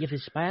you've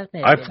inspired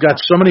me. I've got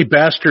so many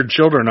bastard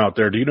children out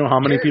there. Do you know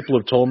how many people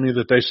have told me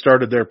that they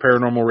started their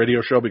paranormal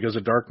radio show because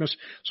of darkness?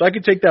 So I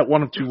could take that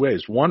one of two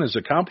ways. One is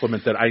a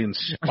compliment that I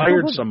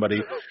inspired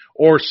somebody,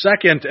 or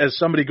second, as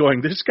somebody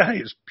going, this guy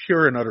is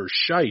pure and utter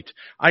shite.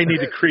 I need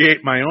to create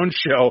my own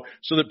show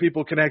so that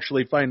people can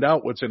actually find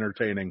out what's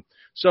entertaining.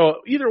 So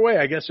either way,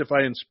 I guess if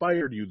I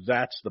inspired you,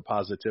 that's the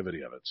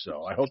positivity of it.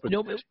 So I hope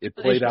it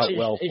played out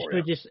well for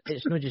you.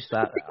 It's not just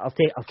that.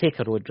 I'll take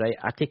a road, right?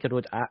 I take a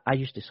road. I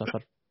used to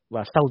suffer.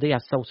 Well, I still do. I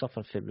still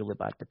suffer from really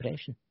bad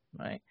depression,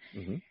 right?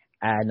 Mm-hmm.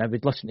 And I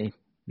would listen to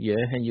you,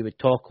 and you would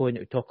talk on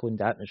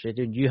Darkness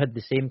Radio, and you had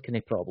the same kind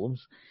of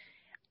problems.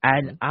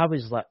 And I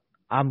was like,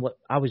 I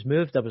was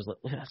moved. I was like,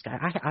 look at this guy.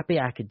 I bet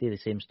I could do the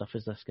same stuff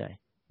as this guy,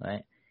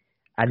 right?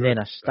 And then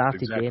I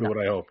started exactly doing it.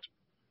 What I hoped.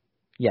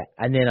 Yeah,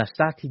 and then I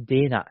started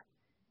doing it,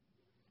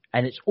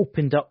 and it's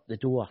opened up the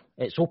door.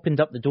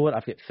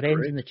 I've got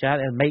friends in the chat,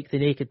 Mike the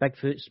Naked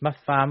Bigfoot, Smith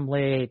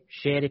Family,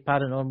 Sherry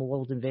Paranormal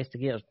World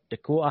Investigators,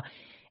 Dakota.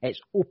 It's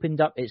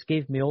opened up. It's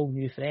gave me all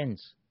new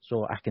friends.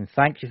 So I can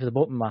thank you for the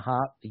bottom of my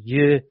heart.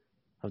 You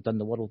have done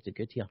the world a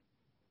good here.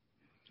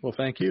 Well,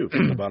 thank you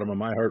from the bottom of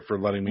my heart for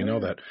letting me know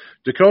that.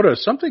 Dakota,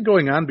 something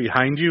going on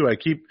behind you.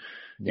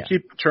 You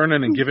keep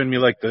turning and giving me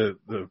like the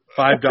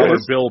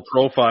 $5 bill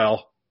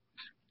profile.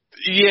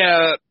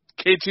 Yeah,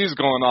 K2's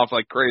going off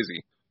like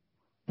crazy.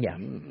 Yeah.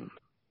 You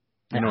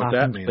know what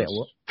that means?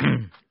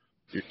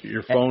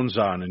 Your phone's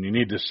on, and you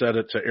need to set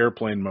it to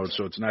airplane mode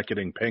so it's not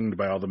getting pinged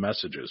by all the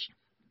messages.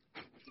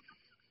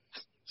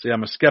 See,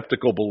 I'm a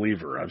skeptical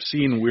believer. I've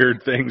seen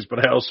weird things,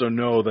 but I also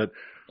know that,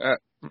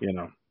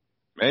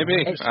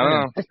 Maybe. I don't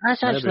know.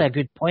 That's actually a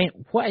good point.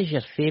 What is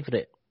your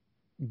favourite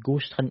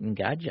ghost hunting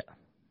gadget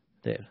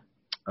there?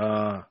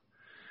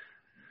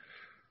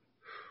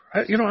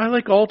 I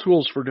like all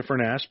tools for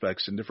different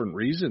aspects and different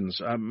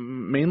reasons.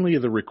 Mainly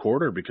the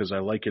recorder, because I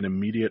like an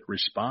immediate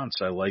response.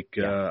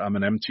 I'm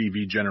an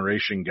MTV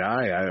generation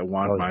guy. I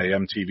want my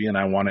MTV and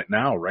I want it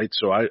now, right?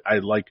 So I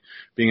like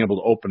being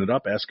able to open it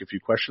up, ask a few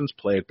questions,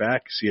 play it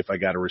back, see if I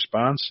got a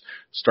response,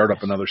 start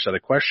up another set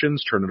of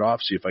questions, turn it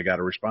off, see if I got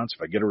a response.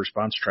 If I get a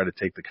response, try to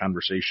take the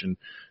conversation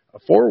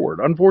forward.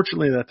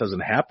 Unfortunately, that doesn't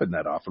happen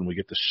that often. We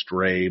get the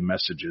stray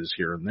messages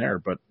here and there,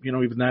 but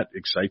even that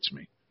excites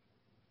me.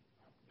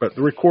 But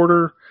the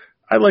recorder,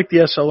 I like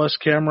the SLS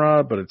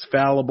camera, but it's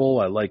fallible.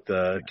 I like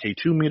the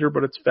K2 meter,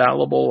 but it's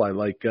fallible. I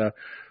like,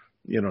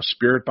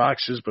 spirit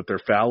boxes, but they're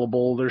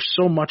fallible. There's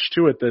so much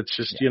to it that's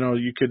just,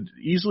 you could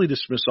easily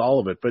dismiss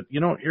all of it. But,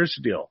 here's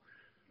the deal.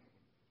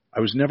 I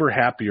was never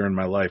happier in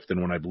my life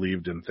than when I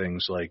believed in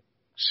things like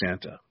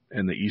Santa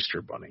and the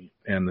Easter Bunny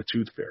and the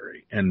Tooth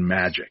Fairy and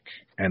magic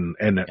and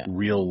that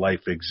real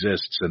life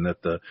exists and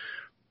that the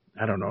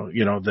I don't know,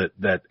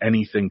 that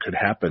anything could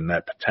happen,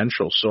 that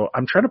potential. So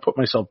I'm trying to put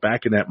myself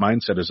back in that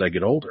mindset as I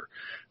get older,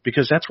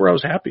 because that's where I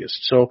was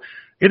happiest. So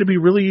it'd be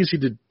really easy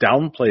to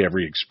downplay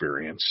every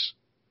experience,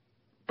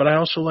 but I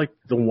also like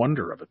the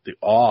wonder of it, the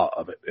awe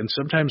of it. And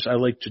sometimes I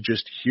like to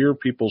just hear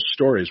people's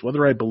stories,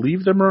 whether I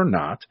believe them or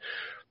not,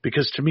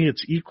 because to me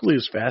it's equally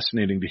as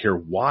fascinating to hear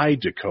why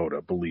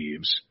Dakota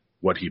believes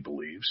what he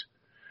believes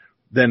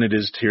than it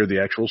is to hear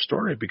the actual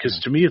story. Because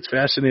to me it's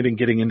fascinating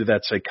getting into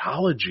that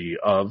psychology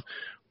of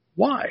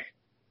why.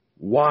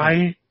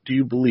 Why do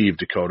you believe,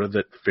 Dakota,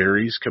 that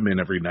fairies come in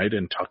every night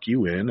and tuck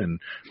you in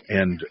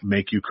and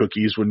make you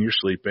cookies when you're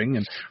sleeping?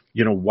 And,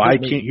 why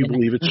can't you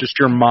believe it's just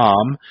your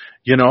mom?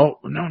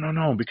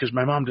 No, because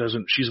my mom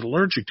doesn't. She's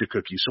allergic to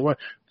cookies.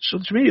 So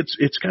to me,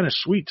 it's kind of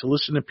sweet to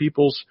listen to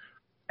people's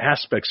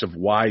aspects of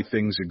why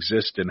things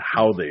exist and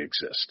how they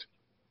exist.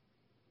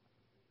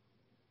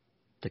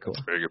 Dakota.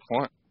 That's a very good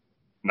point.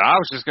 No, I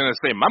was just going to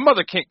say, my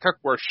mother can't cook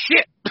worth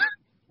shit.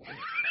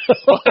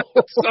 So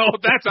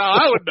that's how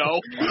I would know.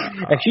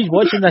 If she's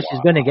watching this, she's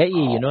going to get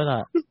you. You know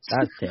that.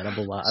 That's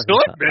terrible.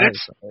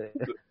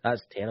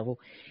 That's terrible.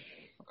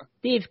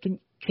 Dave, can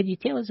you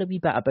tell us a wee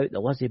bit about the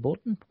Lizzie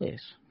Borden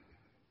place?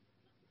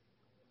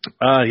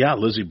 Yeah,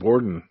 Lizzie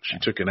Borden. She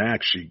took an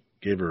axe. She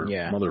gave her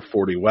mother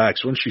 40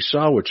 whacks. When she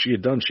saw what she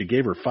had done, she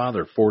gave her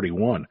father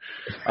 41.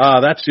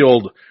 That's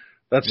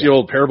the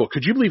old parable.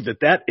 Could you believe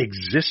that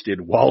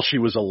existed while she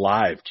was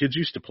alive? Kids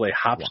used to play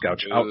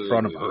hopscotch out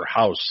front of her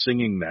house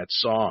singing that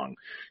song.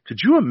 Could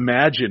you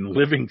imagine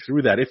living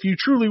through that? If you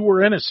truly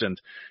were innocent,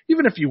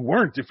 even if you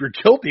weren't, if you're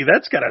guilty,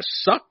 that's got to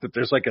suck that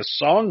there's like a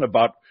song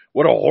about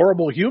what a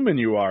horrible human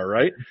you are,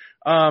 right?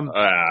 I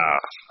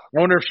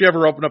wonder if she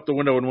ever opened up the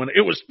window and went,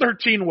 "It was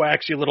 13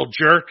 whacks, you little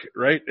jerk,"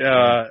 right?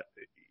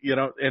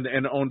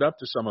 And owned up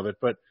to some of it.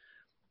 But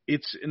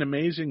it's an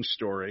amazing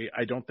story.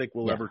 I don't think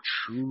we'll ever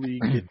truly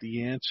get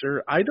the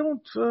answer. I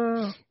don't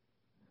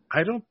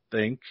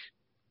think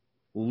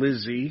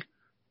Lizzie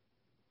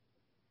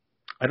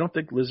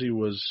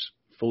was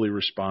fully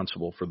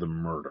responsible for the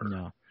murder.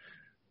 No.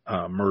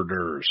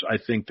 Murders. I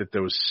think that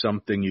there was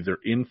something either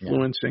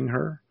influencing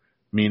her,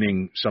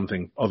 meaning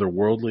something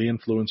otherworldly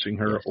influencing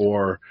her,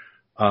 or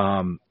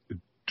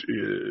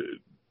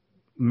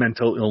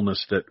mental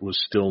illness that was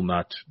still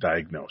not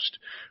diagnosed.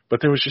 But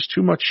there was just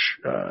too much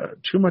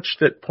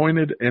that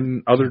pointed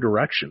in other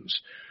directions.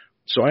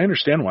 So I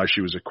understand why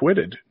she was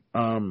acquitted.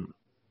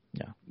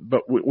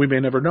 But we may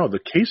never know. The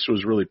case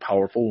was really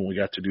powerful when we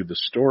got to do the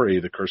story,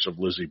 The Curse of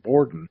Lizzie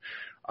Borden,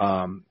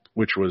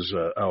 which was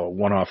a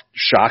one-off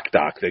shock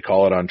doc, they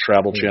call it, on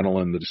Travel Channel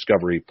and the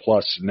Discovery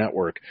Plus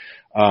network.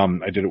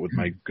 I did it with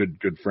my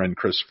good friend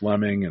Chris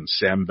Fleming and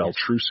Sam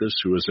Beltrusis,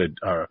 who is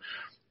a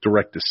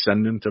direct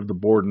descendant of the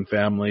Borden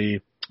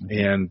family.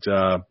 And,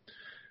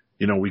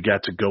 we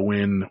got to go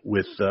in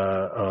with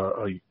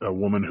a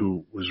woman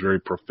who was very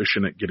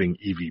proficient at getting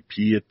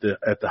EVP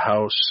at the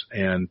house,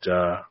 and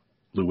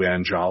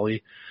Luann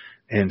Jolly.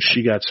 And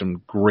she got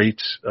some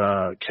great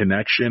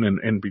connection.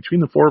 And between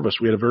the four of us,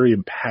 we had a very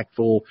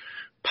impactful,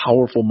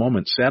 powerful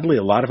moment. Sadly,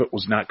 a lot of it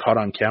was not caught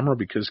on camera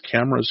because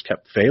cameras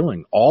kept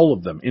failing. All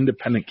of them,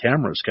 independent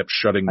cameras, kept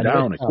shutting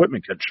down.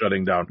 Equipment kept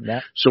shutting down.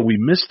 Yeah. So we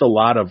missed a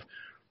lot of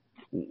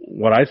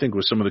what I think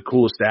was some of the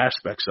coolest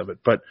aspects of it.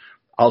 But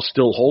I'll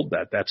still hold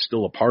that. That's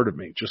still a part of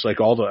me, just like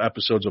all the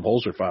episodes of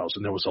Holzer Files.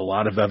 And there was a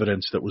lot of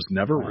evidence that was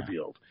never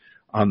revealed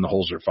on the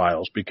Holzer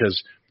Files,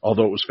 because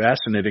although it was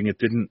fascinating, it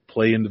didn't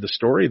play into the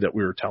story that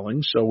we were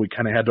telling. So we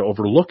kind of had to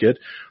overlook it,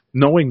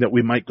 knowing that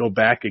we might go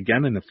back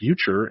again in the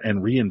future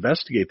and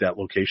reinvestigate that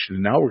location.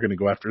 And now we're going to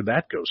go after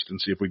that ghost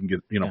and see if we can get,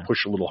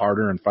 push a little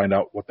harder and find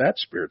out what that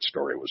spirit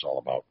story was all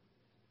about.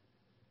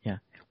 Yeah.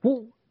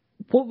 Well,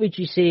 what would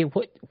you say,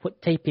 what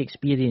type of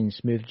experience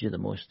moved you the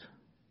most?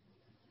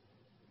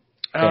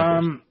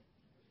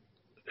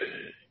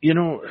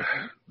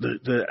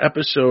 The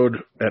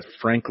episode at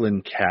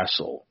Franklin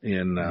Castle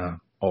in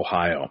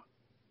Ohio,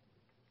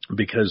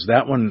 because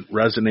that one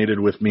resonated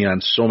with me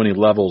on so many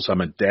levels.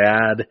 I'm a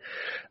dad.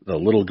 The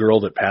little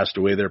girl that passed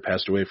away there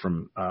passed away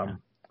from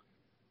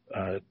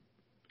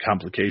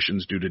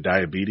complications due to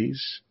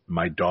diabetes.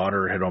 My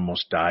daughter had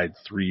almost died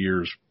 3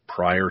 years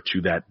prior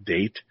to that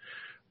date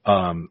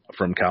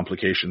from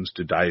complications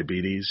to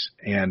diabetes.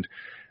 And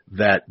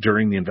that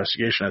during the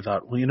investigation, I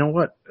thought, well, you know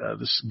what?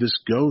 This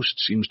ghost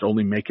seems to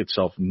only make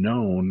itself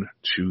known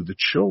to the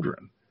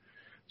children.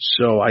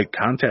 So I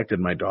contacted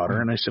my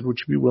daughter and I said, would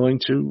you be willing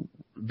to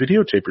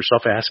videotape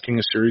yourself asking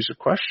a series of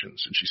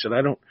questions? And she said,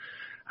 I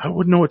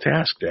wouldn't know what to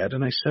ask, Dad.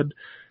 And I said,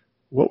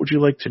 what would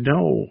you like to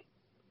know?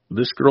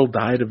 This girl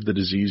died of the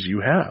disease you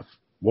have.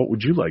 What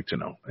would you like to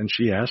know? And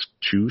she asked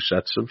 2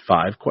 sets of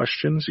 5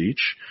 questions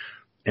each.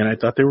 And I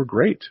thought they were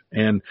great.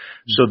 And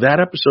so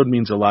that episode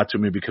means a lot to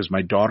me because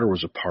my daughter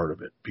was a part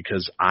of it,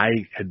 because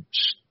I had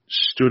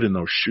stood in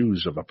those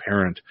shoes of a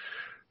parent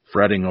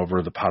fretting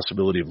over the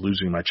possibility of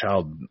losing my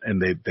child, and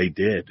they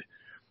did.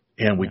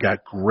 And we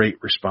got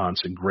great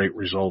response and great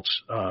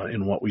results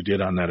in what we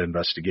did on that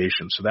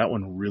investigation. So that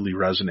one really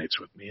resonates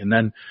with me. And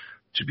then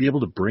to be able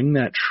to bring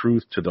that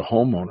truth to the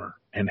homeowner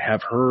and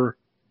have her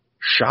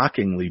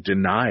shockingly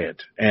deny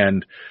it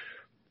and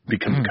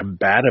become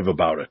combative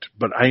about it.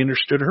 But I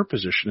understood her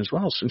position as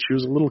well. Since she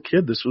was a little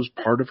kid, this was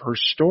part of her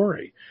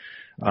story.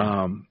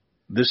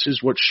 This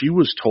is what she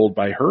was told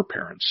by her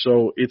parents.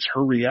 So it's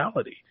her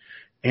reality.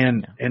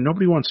 And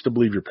nobody wants to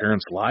believe your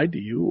parents lied to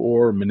you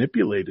or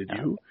manipulated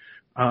you.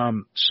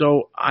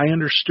 So I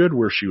understood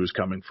where she was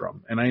coming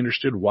from, and I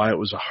understood why it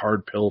was a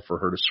hard pill for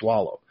her to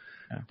swallow.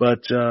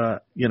 But,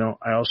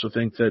 I also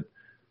think that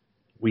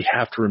we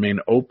have to remain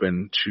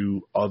open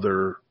to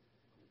other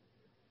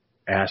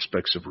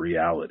aspects of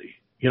reality.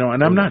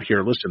 And I'm not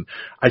here. Listen,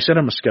 I said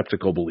I'm a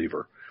skeptical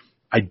believer.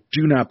 I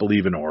do not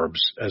believe in orbs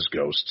as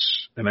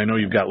ghosts. And I know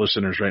you've got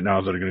listeners right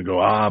now that are going to go,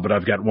 but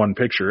I've got one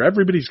picture.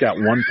 Everybody's got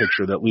one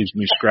picture that leaves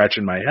me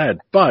scratching my head.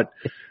 But,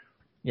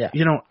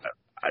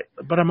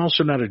 but I'm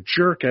also not a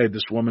jerk. I had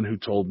this woman who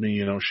told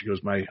me, she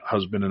goes, my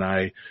husband and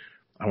I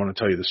want to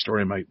tell you the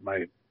story. My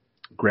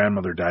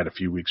grandmother died a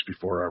few weeks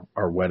before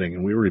our wedding,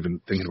 and we were even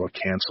thinking about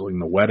canceling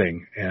the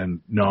wedding. And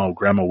no,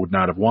 Grandma would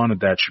not have wanted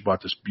that. She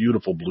bought this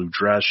beautiful blue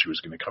dress. She was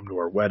going to come to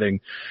our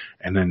wedding.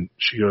 And then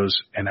she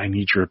goes, and I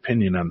need your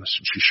opinion on this.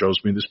 And she shows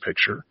me this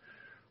picture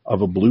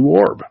of a blue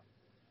orb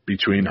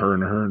between her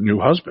and her new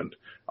husband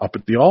up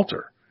at the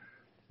altar.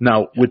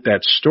 Now, with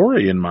that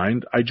story in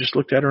mind, I just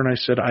looked at her and I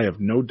said, I have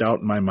no doubt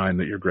in my mind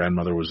that your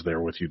grandmother was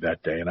there with you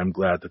that day, and I'm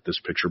glad that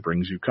this picture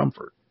brings you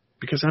comfort.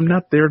 Because I'm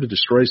not there to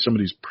destroy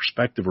somebody's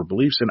perspective or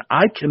beliefs, and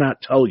I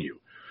cannot tell you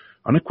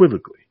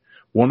unequivocally,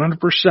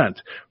 100%,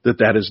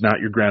 that is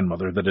not your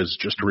grandmother, that is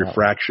just a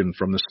refraction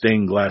from the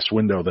stained glass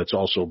window that's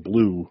also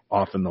blue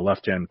off in the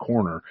left-hand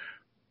corner.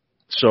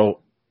 So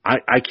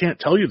I can't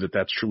tell you that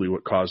that's truly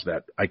what caused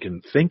that. I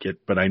can think it,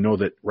 but I know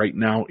that right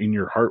now in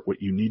your heart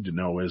what you need to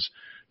know is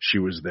she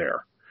was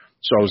there.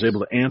 So I was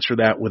able to answer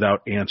that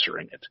without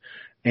answering it.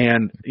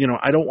 And,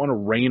 I don't want to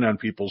rain on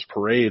people's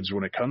parades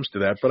when it comes to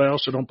that, but I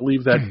also don't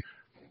believe that,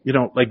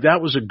 that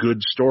was a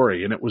good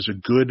story and it was a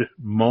good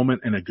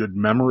moment and a good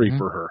memory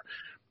for her.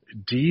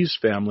 Dee's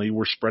family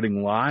were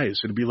spreading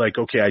lies. It'd be like,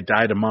 okay, I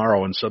die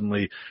tomorrow, and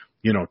suddenly,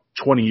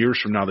 20 years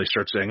from now they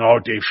start saying, oh,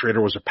 Dave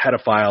Schrader was a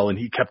pedophile and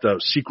he kept a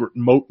secret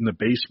moat in the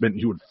basement and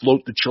he would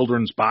float the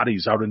children's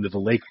bodies out into the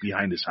lake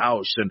behind his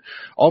house. And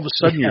all of a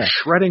sudden you're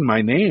shredding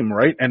my name,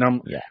 right?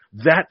 And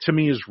that to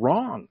me is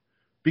wrong.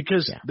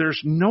 Because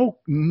there's no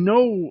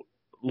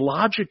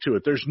logic to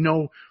it. There's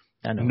no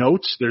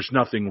notes. There's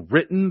nothing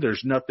written.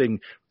 There's nothing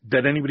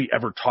that anybody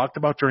ever talked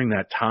about during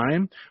that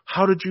time.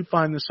 How did you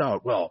find this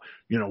out? Well,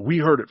 we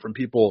heard it from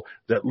people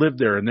that lived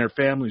there and their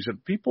families.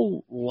 And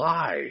people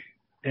lie,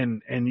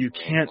 and you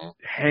can't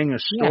hang a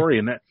story.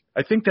 And that,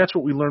 I think that's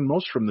what we learned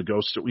most from the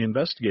ghosts that we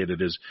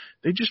investigated is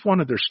they just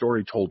wanted their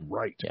story told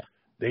right.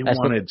 They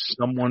wanted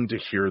someone to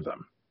hear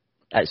them.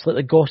 It's like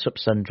the gossip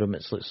syndrome.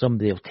 It's like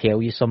somebody will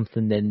tell you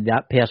something, then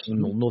that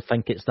person will not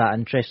think it's that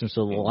interesting,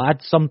 so they'll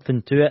add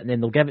something to it, and then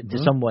they'll give it to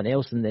someone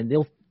else, and then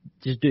they'll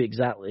just do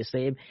exactly the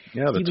same.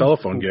 Yeah, the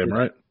telephone game,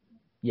 right?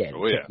 Yeah,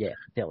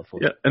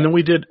 telephone. Yeah, and then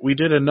we did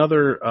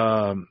another.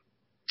 And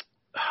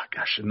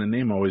the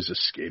name always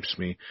escapes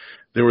me.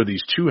 There were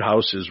these two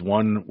houses.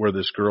 One where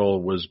this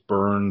girl was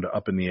burned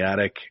up in the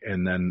attic,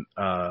 and then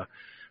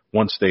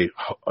once they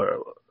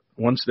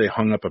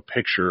hung up a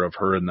picture of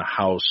her in the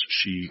house,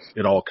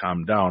 it all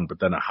calmed down. But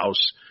then a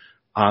house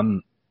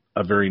on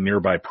a very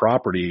nearby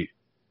property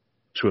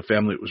to a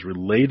family that was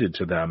related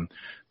to them,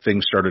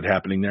 things started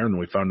happening there. And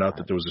we found out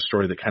that there was a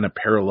story that kind of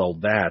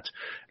paralleled that,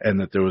 and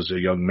that there was a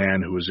young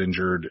man who was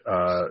injured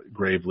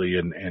gravely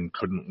and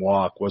couldn't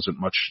walk, wasn't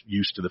much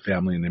use to the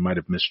family, and they might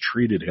have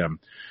mistreated him.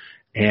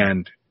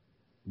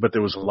 But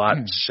there was a lot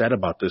said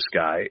about this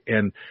guy.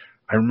 And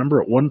I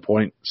remember at one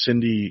point,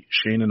 Cindy,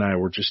 Shane, and I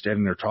were just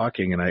standing there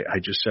talking, and I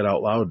just said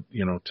out loud,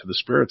 to the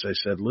spirits, I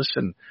said,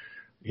 listen,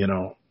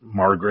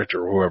 Margaret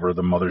or whoever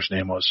the mother's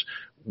name was,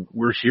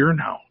 we're here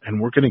now, and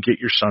we're going to get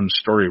your son's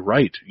story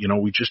right.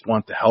 We just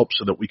want the help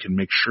so that we can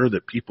make sure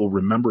that people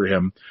remember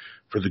him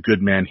for the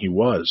good man he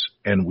was.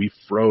 And we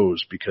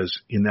froze, because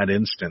in that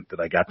instant that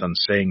I got done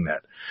saying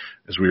that,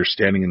 as we were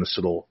standing in this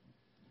little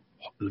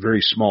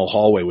very small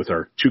hallway with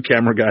our two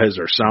camera guys,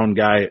 our sound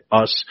guy,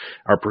 us,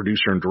 our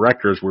producer and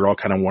directors, we were all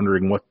kind of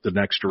wondering what the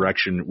next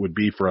direction would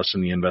be for us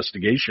in the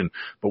investigation.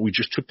 But we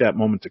just took that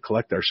moment to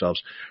collect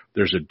ourselves.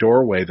 There's a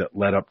doorway that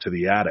led up to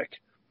the attic.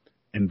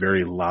 And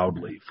very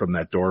loudly from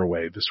that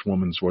doorway, this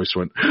woman's voice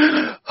went,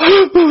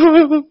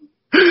 it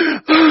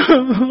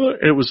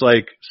was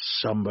like,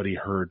 somebody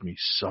heard me.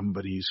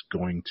 Somebody's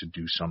going to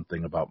do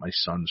something about my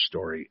son's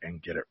story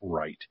and get it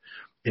right.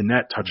 And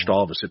that touched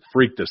all of us. It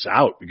freaked us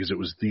out because it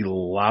was the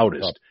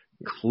loudest,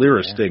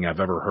 clearest thing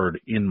I've ever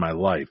heard in my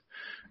life.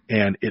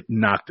 And it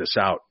knocked us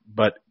out.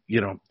 But,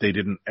 they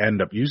didn't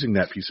end up using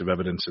that piece of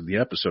evidence in the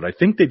episode. I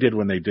think they did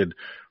when they did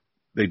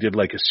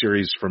like a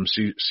series from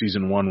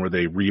season 1 where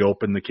they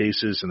reopened the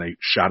cases and they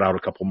shot out a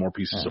couple more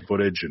pieces of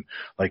footage and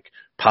like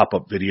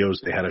pop-up videos.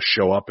 They had to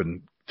show up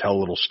and tell a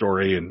little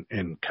story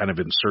and kind of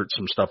insert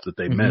some stuff that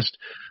they missed.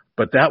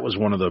 But that was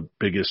one of the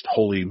biggest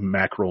holy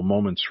mackerel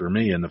moments for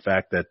me, and the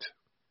fact that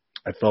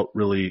I felt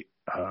really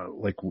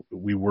like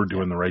we were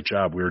doing the right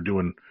job. We were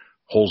doing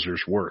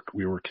Holzer's work.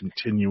 We were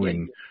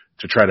continuing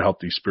to try to help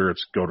these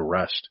spirits go to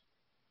rest.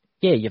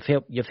 Yeah, you've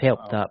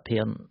helped that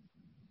parent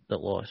that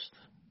lost,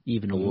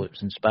 even though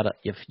it's in spirit.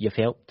 You've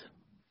helped.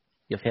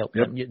 Yep.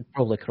 And you've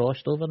probably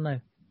crossed over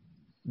now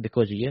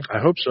because of you. I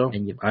hope so.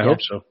 I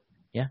hope so.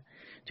 Yeah.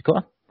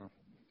 Dakota?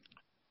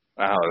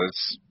 Wow,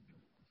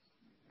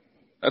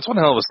 that's one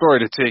hell of a story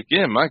to take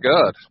in. My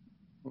God.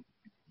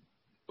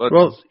 But,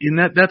 well,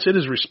 that's it,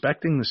 is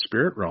respecting the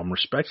spirit realm,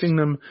 respecting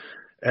them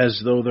as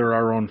though they're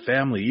our own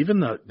family.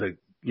 Even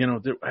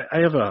I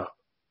have a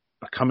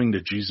coming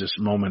to Jesus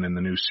moment in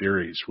the new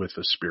series with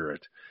the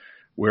spirit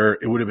where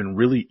it would have been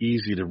really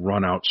easy to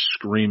run out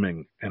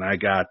screaming. And I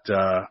got,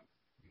 I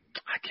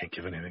can't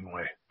give anything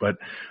away, but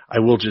I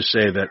will just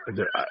say that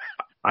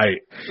I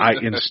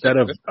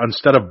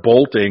instead of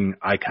bolting,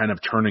 I kind of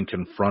turn and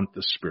confront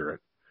the spirit.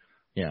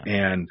 Yeah.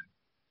 And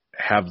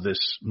have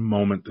this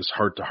moment, this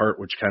heart to heart,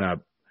 which kind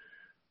of,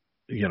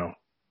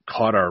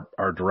 caught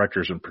our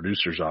directors and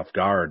producers off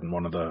guard. And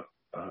one of the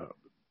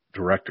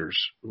directors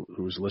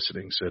who was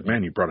listening said,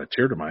 "Man, you brought a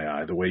tear to my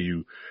eye. The way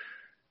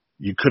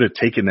you could have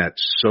taken that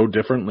so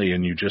differently,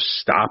 and you just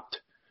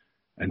stopped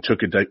and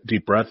took a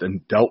deep breath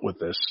and dealt with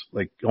this,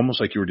 like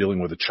almost like you were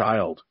dealing with a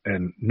child.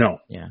 And no,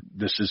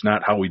 this is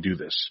not how we do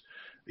this.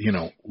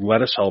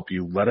 Let us help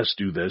you. Let us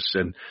do this."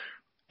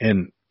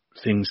 And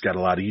things got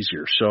a lot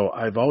easier. So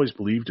I've always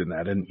believed in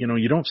that. And,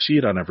 you don't see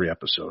it on every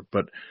episode,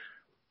 but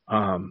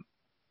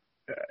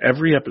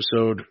every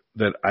episode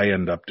that I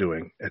end up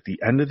doing, at the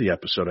end of the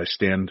episode, I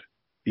stand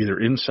either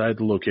inside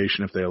the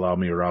location if they allow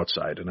me or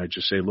outside. And I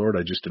just say, "Lord,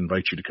 I just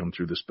invite you to come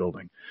through this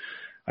building.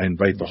 I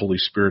invite the Holy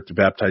Spirit to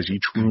baptize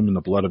each room in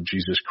the blood of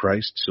Jesus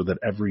Christ so that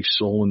every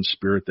soul and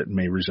spirit that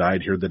may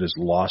reside here that is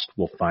lost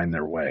will find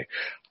their way.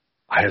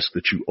 I ask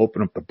that you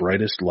open up the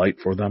brightest light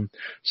for them,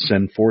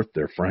 send forth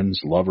their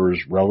friends,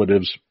 lovers,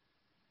 relatives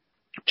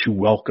to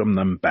welcome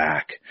them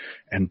back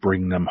and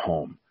bring them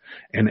home.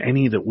 And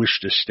any that wish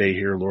to stay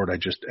here, Lord, I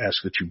just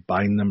ask that you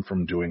bind them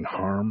from doing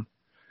harm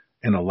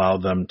and allow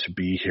them to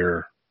be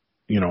here,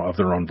 of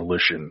their own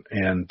volition.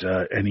 And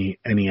any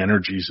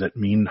energies that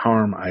mean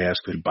harm, I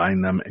ask that you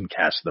bind them and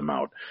cast them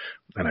out.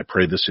 And I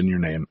pray this in your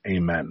name.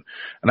 Amen."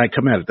 And I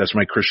come at it. That's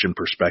my Christian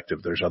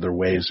perspective. There's other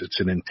ways. It's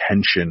an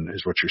intention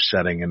is what you're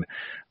setting. And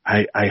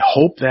I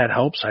hope that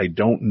helps. I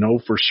don't know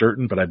for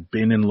certain, but I've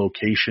been in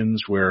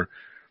locations where,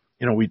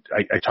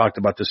 I talked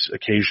about this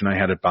occasion I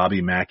had at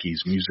Bobby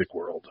Mackey's Music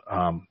World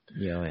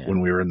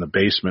when we were in the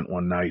basement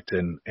one night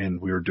and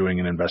we were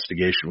doing an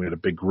investigation. We had a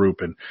big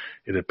group and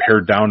it had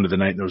pared down to the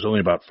night and there was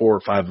only about 4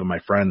 or 5 of my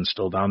friends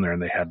still down there and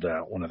they had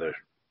one of the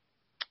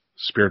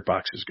spirit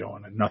boxes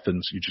going and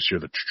you just hear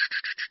the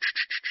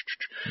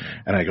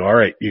and I go, "All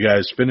right, you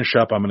guys finish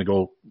up. I'm going to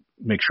go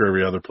make sure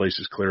every other place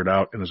is cleared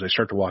out." And as I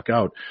start to walk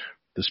out,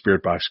 the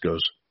spirit box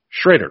goes,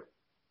 "Schrader."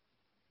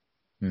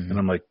 And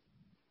I'm like,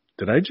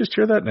 did I just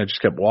hear that? And I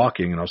just kept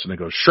walking, and all of a sudden it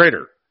goes,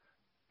 "Schrader."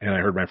 And I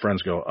heard my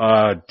friends go,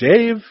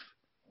 "Dave,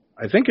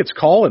 I think it's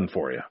calling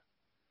for you."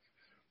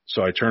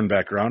 So I turned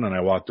back around, and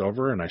I walked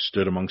over, and I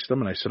stood amongst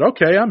them, and I said,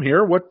 "Okay, I'm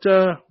here. What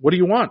do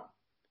you want?"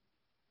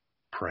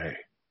 "Pray."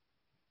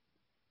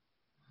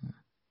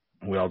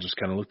 And we all just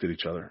kind of looked at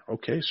each other.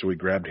 Okay, so we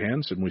grabbed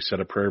hands, and we said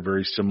a prayer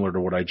very similar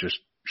to what I just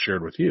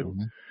shared with you.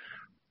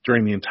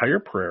 During the entire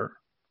prayer,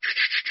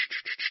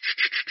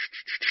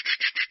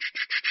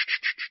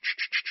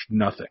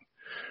 nothing.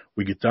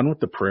 We get done with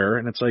the prayer,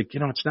 and it's like,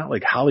 it's not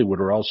like Hollywood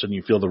where all of a sudden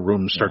you feel the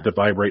room start to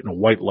vibrate and a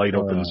white light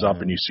opens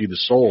up and you see the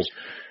souls.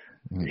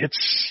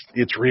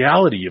 It's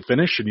reality. You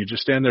finish and you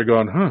just stand there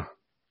going,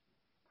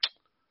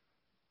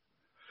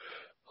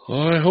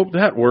 well, I hope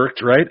that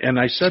worked, right? And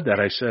I said that.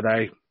 I said,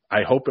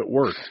 I hope it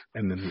worked.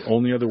 And then the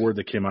only other word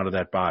that came out of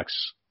that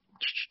box,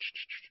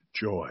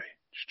 joy.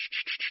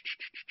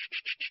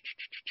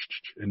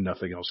 And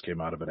nothing else came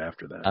out of it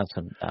after that. That's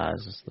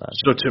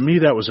so to me,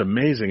 that was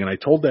amazing. And I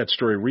told that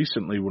story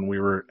recently when we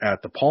were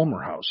at the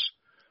Palmer House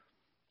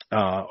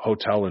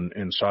Hotel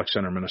in Sauk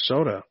Center,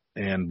 Minnesota.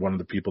 And one of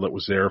the people that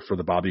was there for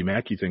the Bobby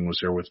Mackey thing was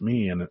there with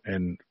me.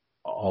 And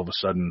all of a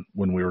sudden,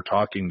 when we were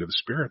talking to the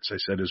spirits, I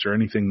said, "Is there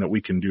anything that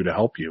we can do to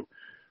help you?"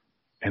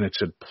 And it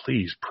said,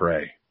 "Please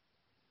pray."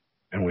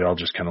 And we all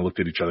just kind of looked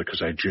at each other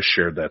because I just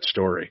shared that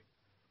story.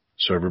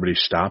 So everybody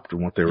stopped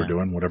in what they were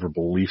doing, whatever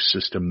belief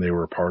system they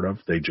were a part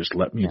of. They just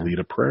let me lead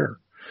a prayer,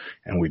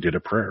 and we did a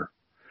prayer.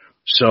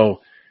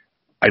 So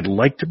I'd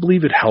like to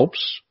believe it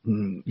helps.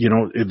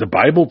 The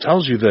Bible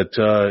tells you that,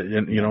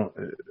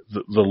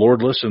 the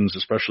Lord listens,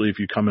 especially if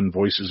you come in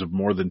voices of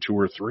more than 2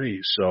 or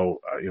 3.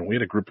 So, we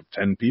had a group of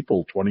 10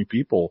 people, 20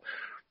 people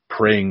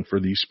praying for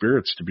these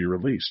spirits to be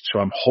released. So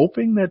I'm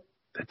hoping that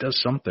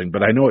does something,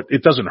 but I know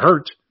it doesn't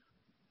hurt,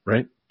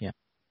 right? Yeah.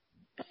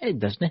 It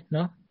doesn't,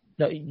 no.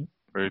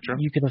 Very true.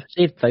 You could have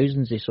saved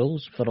thousands of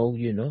souls for all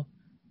you know.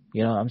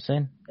 You know what I'm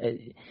saying?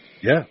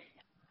 Yeah.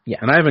 Yeah.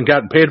 And I haven't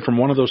gotten paid from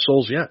one of those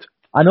souls yet.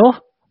 I know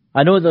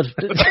there's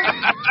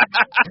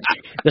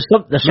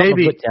something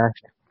Maybe. good to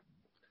ask.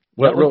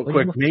 Well, real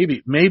quick,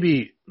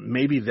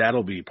 maybe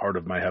that'll be part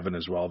of my heaven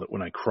as well, that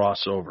when I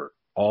cross over,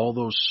 all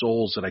those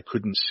souls that I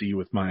couldn't see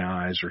with my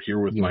eyes or hear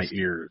with my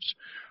ears,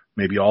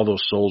 maybe all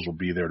those souls will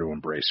be there to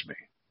embrace me.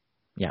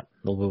 Yeah,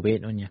 they'll be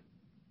waiting on you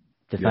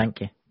to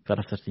thank you for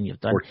everything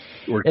you've done.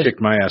 Or kick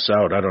my ass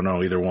out. I don't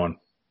know, either one.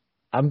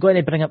 I'm going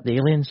to bring up the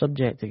alien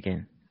subject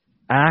again.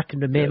 I can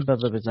remember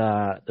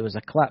there was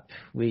a clip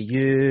where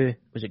you,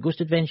 was it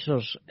Ghost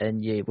Adventures,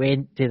 and you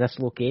went to this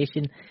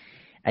location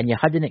and you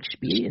had an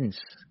experience.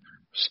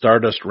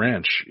 Stardust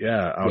Ranch,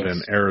 out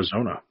in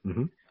Arizona.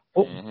 Mm-hmm.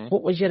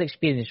 What was your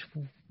experience?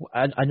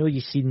 I know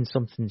you've seen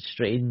something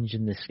strange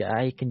in the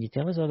sky. Can you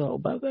tell us a little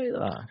bit about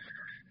that?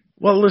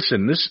 Well,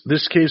 listen,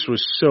 this case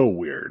was so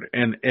weird,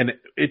 and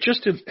it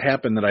just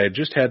happened that I had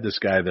just had this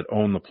guy that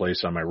owned the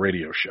place on my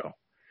radio show,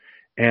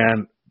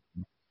 and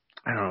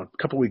I don't know, a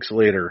couple weeks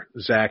later,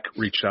 Zach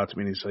reached out to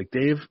me and he's like,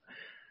 Dave,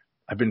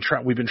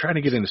 we've been trying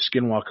to get into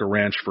Skinwalker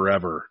Ranch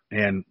forever,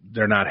 and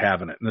they're not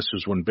having it. And this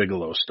was when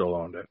Bigelow still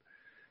owned it.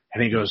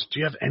 And he goes, do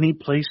you have any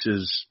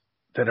places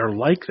that are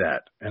like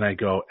that? And I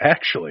go,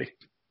 actually,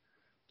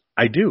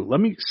 I do. Let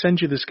me send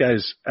you this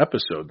guy's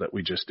episode that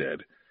we just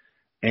did.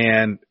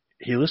 And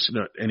he listened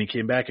to it, and he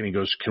came back and he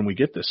goes, can we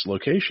get this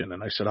location?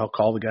 And I said, I'll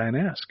call the guy and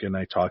ask. And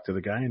I talked to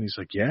the guy, and he's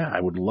like, yeah, I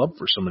would love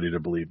for somebody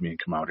to believe me and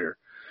come out here.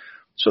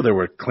 So there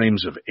were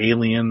claims of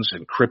aliens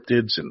and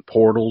cryptids and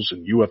portals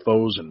and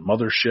UFOs and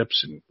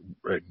motherships and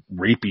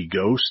rapey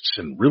ghosts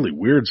and really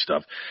weird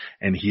stuff.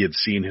 And he had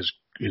seen his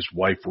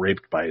wife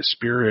raped by a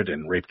spirit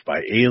and raped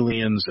by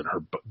aliens, and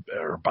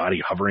her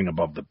body hovering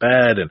above the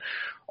bed, and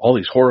all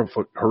these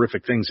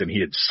horrific things. And he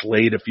had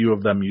slayed a few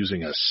of them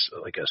using a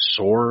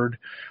sword.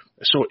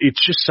 So it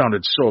just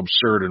sounded so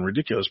absurd and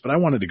ridiculous, but I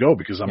wanted to go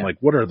because I'm like,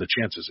 what are the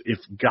chances? If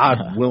God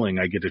willing,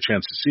 I get a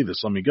chance to see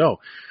this, let me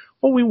go.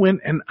 Well, we went,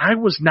 and I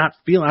was not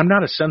I'm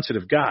not a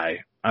sensitive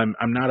guy. I'm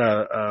not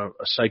a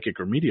psychic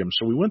or medium.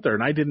 So we went there,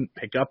 and I didn't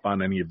pick up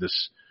on any of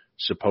this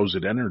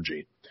supposed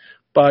energy.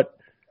 But,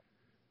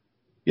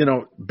 you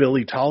know,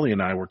 Billy Tolley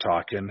and I were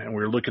talking, and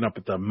we were looking up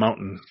at the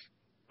mountain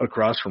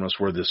across from us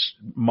where this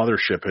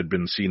mothership had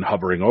been seen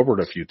hovering over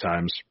it a few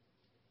times.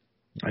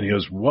 And he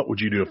goes, what would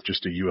you do if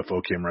just a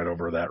UFO came right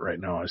over that right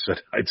now? I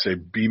said, I'd say,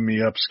 beam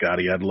me up,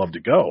 Scotty. I'd love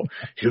to go.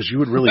 He goes, you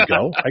would really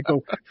go? I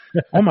go,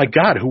 oh, my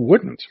God, who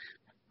wouldn't?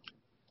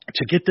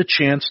 To get the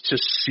chance to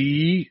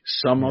see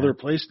some other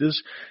place.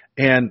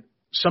 And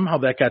somehow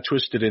that got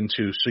twisted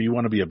into, so you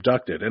want to be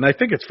abducted. And I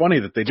think it's funny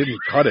that they didn't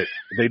cut it.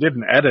 They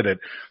didn't edit it.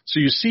 So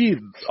you see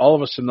all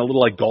of us in the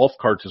little like golf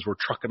carts as we're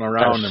trucking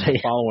around and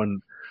we're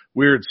following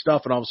weird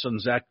stuff. And all of a sudden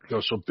Zach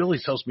goes, so Billy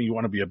tells me you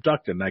want to be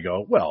abducted. And I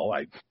go, well,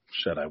 I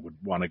said I would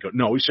want to go.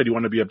 No, he said you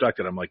want to be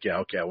abducted. I'm like, yeah,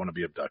 okay, I want to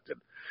be abducted.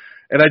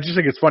 And I just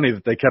think it's funny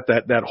that they kept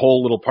that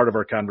whole little part of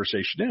our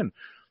conversation in.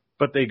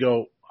 But they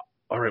go,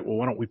 all right, well,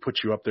 why don't we put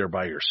you up there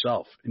by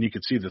yourself? And you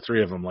could see the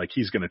three of them like,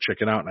 he's going to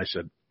chicken out. And I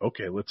said,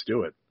 okay, let's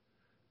do it.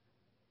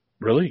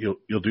 Really?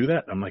 You'll do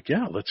that? I'm like,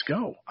 yeah, let's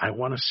go. I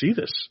want to see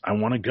this. I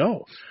want to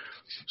go.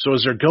 So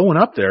as they're going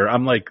up there,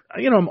 I'm like,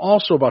 I'm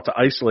also about to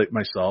isolate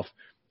myself.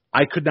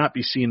 I could not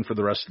be seen for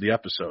the rest of the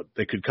episode.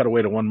 They could cut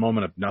away to one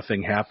moment of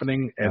nothing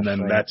happening,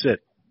 and that's it.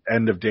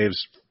 End of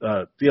Dave's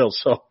deal.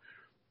 So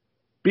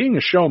being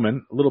a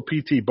showman, a little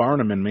P.T.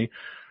 Barnum in me,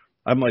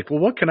 I'm like, well,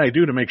 what can I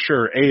do to make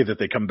sure, A, that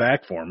they come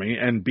back for me,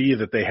 and B,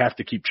 that they have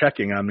to keep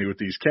checking on me with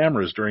these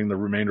cameras during the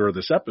remainder of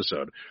this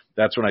episode?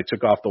 That's when I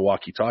took off the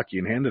walkie-talkie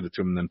and handed it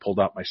to them, and then pulled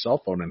out my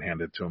cell phone and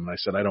handed it to them. And I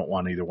said, I don't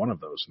want either one of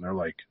those. And they're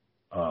like,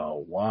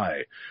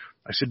 why?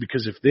 I said,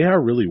 because if they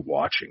are really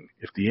watching,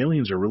 if the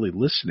aliens are really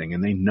listening,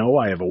 and they know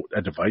I have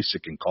a device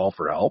that can call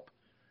for help,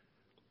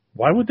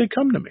 why would they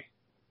come to me?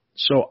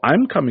 So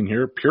I'm coming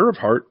here pure of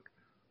heart,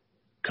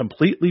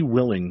 completely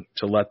willing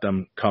to let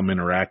them come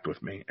interact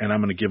with me. And I'm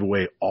going to give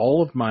away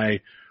all of my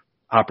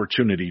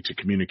opportunity to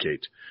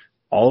communicate,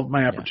 all of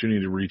my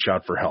opportunity to reach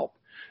out for help.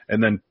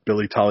 And then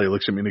Billy Tolley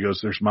looks at me and he goes,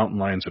 there's mountain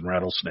lions and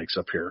rattlesnakes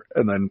up here.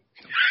 And then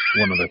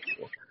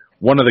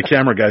one of the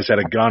camera guys had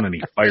a gun and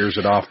he fires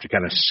it off to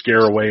kind of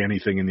scare away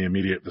anything in the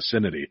immediate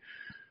vicinity.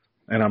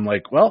 And I'm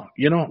like, well,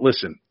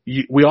 listen,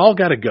 we all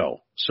got to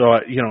go. So,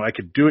 I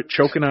could do it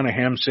choking on a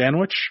ham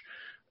sandwich,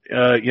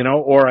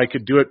 or I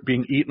could do it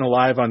being eaten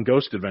alive on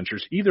Ghost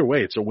Adventures. Either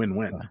way, it's a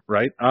win-win,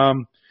 right?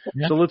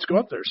 So let's go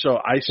up there. So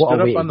I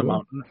stood up on the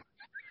mountain,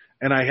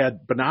 and I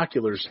had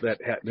binoculars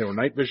they were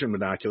night vision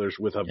binoculars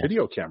with a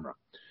video camera.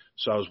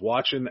 So I was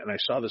watching, and I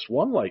saw this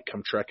one light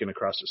come trekking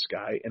across the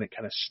sky, and it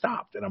kind of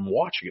stopped. And I'm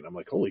watching it. I'm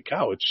like, holy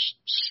cow, it's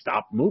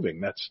stopped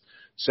moving.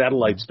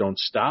 Satellites don't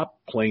stop.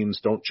 Planes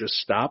don't just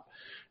stop.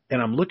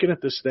 And I'm looking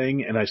at this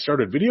thing, and I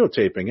started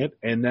videotaping it,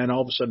 and then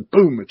all of a sudden,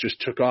 boom, it just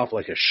took off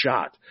like a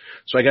shot.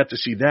 So I got to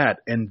see that.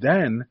 And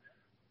then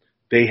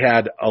they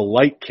had a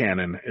light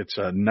cannon. It's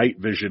a night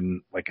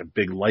vision, like a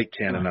big light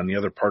cannon on the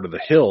other part of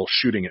the hill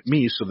shooting at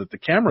me so that the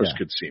cameras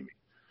could see me.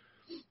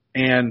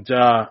 And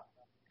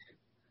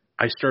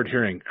I started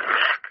hearing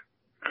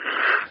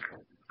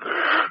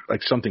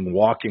like something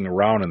walking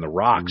around in the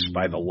rocks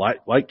by the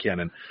light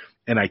cannon.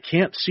 And I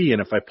can't see.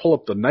 And if I pull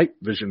up the night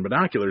vision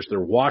binoculars, they're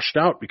washed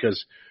out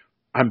because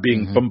I'm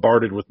being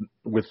bombarded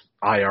with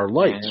IR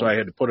light, so I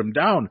had to put them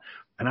down.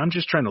 And I'm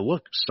just trying to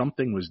look.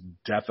 Something was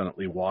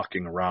definitely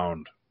walking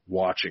around,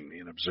 watching me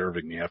and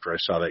observing me after I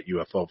saw that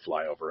UFO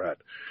fly overhead.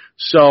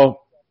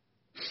 So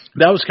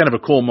that was kind of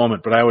a cool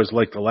moment, but I always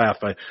like to laugh.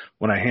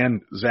 When I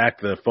hand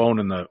Zach the phone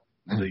and the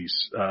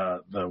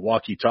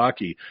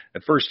walkie-talkie,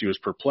 at first he was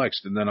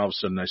perplexed, and then all of a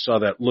sudden I saw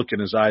that look in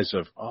his eyes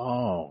of,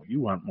 oh,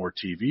 you want more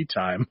TV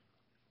time.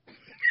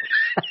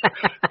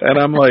 And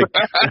I'm like,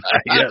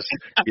 yes,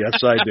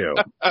 I do.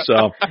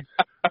 So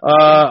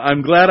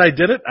I'm glad I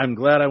did it. I'm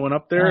glad I went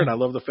up there, and I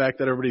love the fact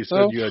that everybody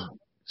said you had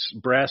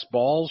brass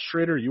balls,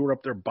 Schrader. You were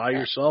up there by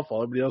yourself,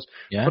 while everybody else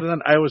put it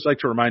on. I always like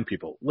to remind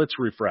people, let's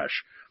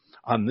refresh.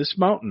 On this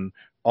mountain,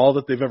 all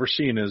that they've ever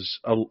seen is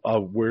a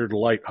weird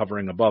light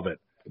hovering above it.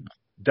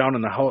 Down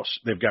in the house,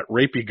 they've got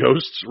rapey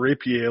ghosts,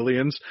 rapey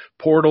aliens,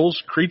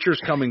 portals,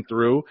 creatures coming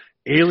through,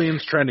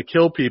 aliens trying to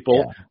kill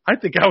people. Yeah. I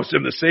think I was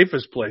in the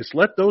safest place.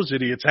 Let those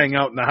idiots hang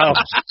out in the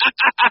house.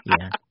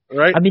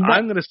 Right? I mean,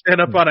 I'm going to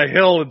stand up on a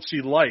hill and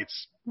see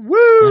lights.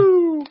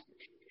 Woo!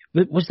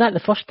 Yeah. Was that the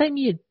first time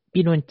you had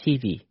been on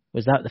TV?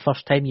 Was that the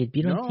first time you'd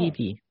been on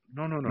TV?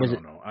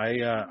 No.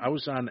 I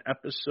was on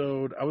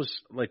episode. I was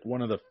like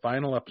one of the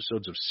final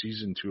episodes of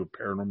season 2 of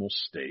Paranormal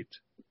State.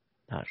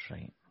 That's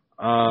right.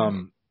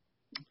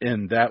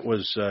 And that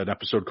was an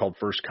episode called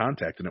First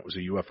Contact, and it was a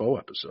UFO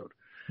episode.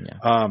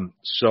 Yeah.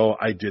 So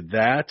I did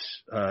that.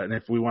 And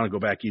if we want to go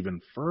back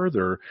even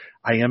further,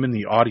 I am in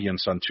the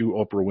audience on 2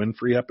 Oprah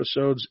Winfrey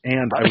episodes,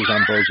 and I was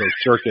on Bozo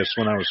Circus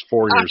when I was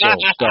 4 years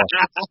old. So,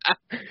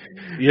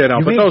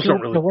 but those don't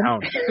really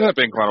count. That's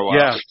been quite a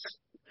while.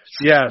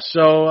 Yeah.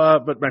 So,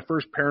 but my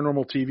first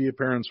paranormal TV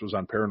appearance was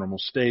on Paranormal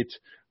State.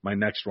 My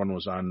next one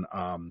was on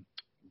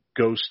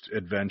Ghost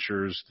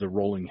Adventures, the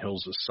Rolling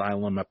Hills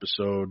Asylum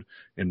episode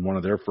in one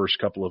of their first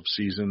couple of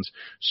seasons.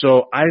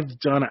 So I've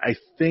done, I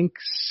think,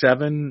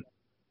 7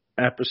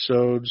 or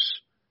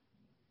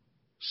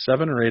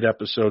 8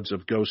 episodes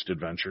of Ghost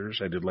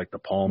Adventures. I did like the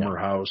Palmer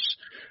House.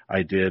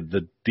 I did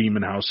the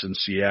Demon House in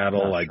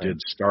Seattle. I did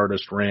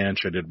Stardust Ranch.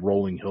 I did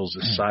Rolling Hills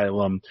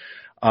Asylum.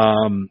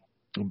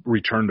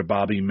 Return to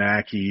Bobby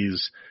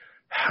Mackey's.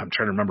 I'm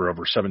trying to remember,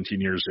 over 17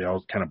 years, they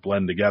all kind of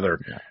blend together.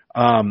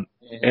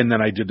 And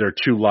then I did their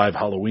 2 live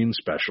Halloween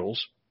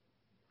specials.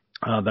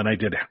 Then I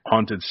did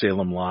Haunted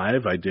Salem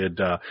Live. I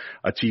did a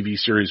TV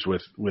series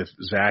with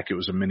Zach. It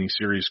was a mini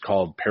series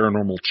called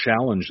Paranormal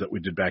Challenge that we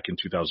did back in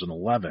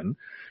 2011.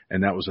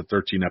 And that was a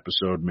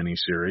 13-episode mini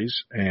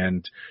series.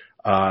 And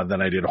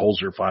then I did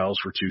Holzer Files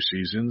for 2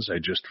 seasons. I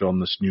just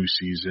filmed this new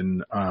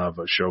season of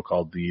a show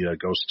called The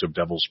Ghosts of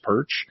Devil's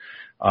Perch,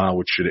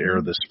 which should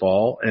air this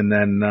fall. And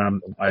then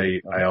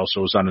I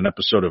also was on an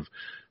episode of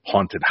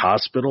Haunted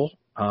Hospital.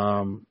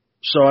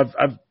 So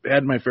I've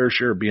had my fair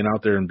share of being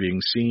out there and being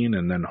seen,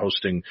 and then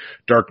hosting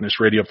Darkness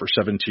Radio for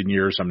 17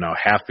 years. I'm now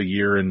half a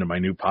year into my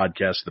new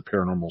podcast, The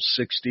Paranormal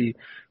 60,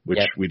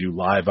 which we do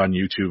live on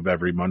YouTube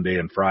every Monday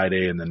and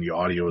Friday, and then the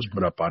audio is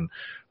put up on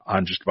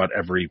just about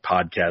every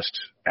podcast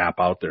app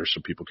out there, so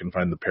people can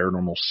find the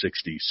Paranormal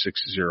 60,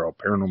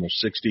 Paranormal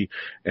 60,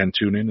 and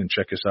tune in and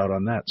check us out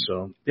on that.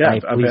 So,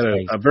 I've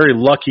had a very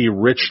lucky,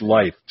 rich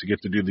life to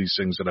get to do these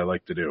things that I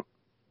like to do.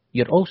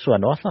 You're also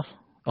an author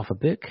of a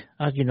book,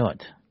 are you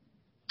not?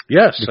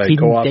 Yes, I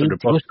co-authored a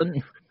book.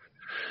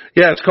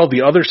 Yeah, it's called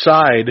The Other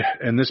Side,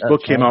 and this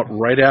book came out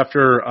right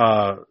after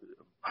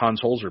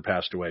Hans Holzer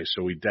passed away,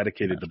 so we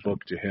dedicated the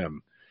book to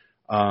him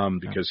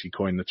because he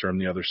coined the term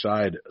The Other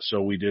Side.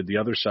 So we did The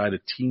Other Side, A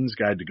Teen's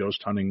Guide to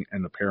Ghost Hunting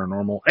and the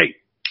Paranormal. Hey,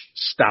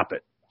 stop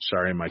it.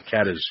 Sorry, my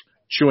cat is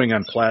chewing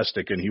on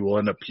plastic, and he will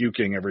end up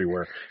puking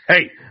everywhere.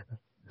 Hey,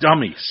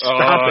 dummy,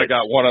 stop it. I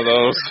got one of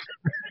those.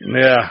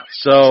 Yeah,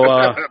 so,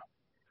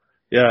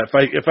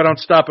 if I don't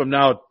stop him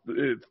now,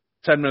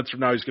 10 minutes from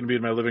now, he's going to be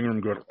in my living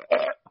room going.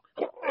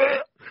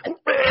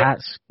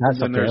 Cats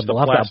are terrible.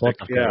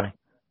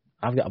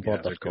 I've got a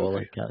border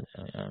collie.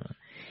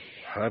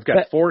 I've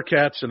got 4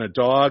 cats and a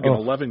dog and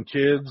 11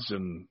 kids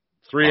and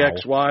 3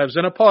 ex-wives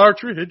and a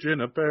partridge in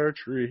a pear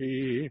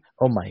tree.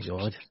 Oh, my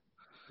God.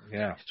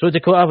 Yeah. So,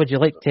 Dakota, would you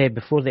like to,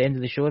 before the end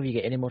of the show, have you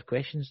got any more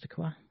questions,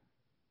 Dakota?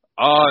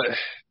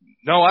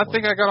 No, I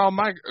think I got all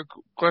my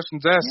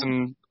questions asked,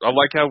 and I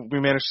like how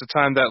we managed to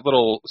time that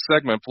little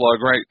segment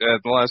plug right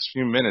at the last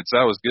few minutes.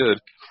 That was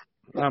good.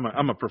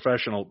 I'm a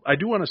professional. I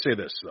do want to say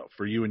this, though,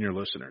 for you and your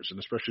listeners, and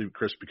especially,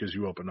 Chris, because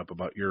you opened up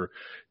about your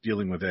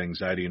dealing with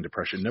anxiety and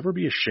depression. Never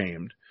be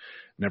ashamed.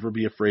 Never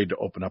be afraid to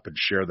open up and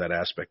share that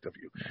aspect of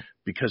you,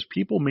 because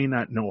people may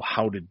not know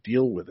how to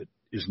deal with it.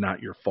 Is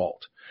not your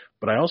fault.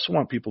 But I also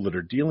want people that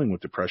are dealing with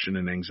depression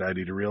and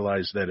anxiety to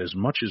realize that as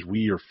much as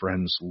we, your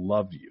friends,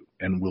 love you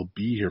and will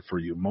be here for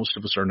you, most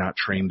of us are not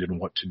trained in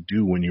what to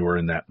do when you are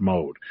in that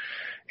mode.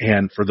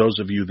 And for those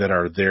of you that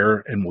are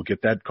there and will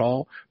get that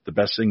call, the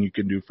best thing you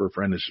can do for a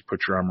friend is just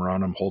put your arm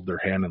around them, hold their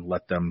hand, and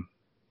let them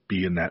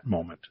be in that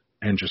moment.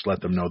 And just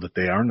let them know that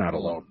they are not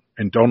alone.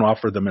 And don't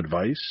offer them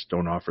advice.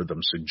 Don't offer them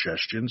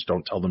suggestions.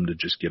 Don't tell them to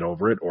just get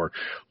over it or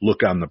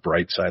look on the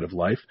bright side of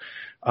life.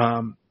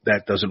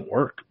 That doesn't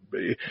work.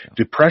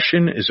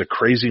 Depression is a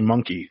crazy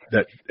monkey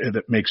that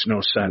makes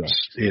no sense.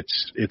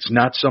 It's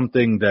not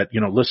something that,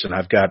 listen,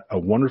 I've got a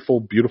wonderful,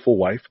 beautiful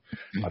wife.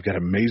 I've got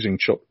amazing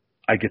children.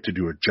 I get to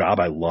do a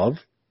job I love.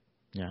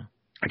 Yeah.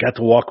 I got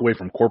to walk away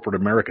from corporate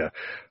America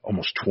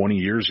almost 20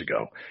 years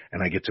ago,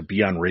 and I get to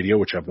be on radio,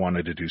 which I've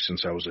wanted to do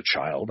since I was a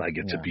child. I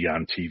get to be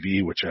on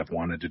TV, which I've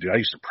wanted to do. I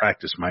used to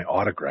practice my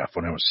autograph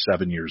when I was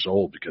 7 years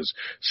old because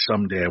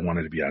someday I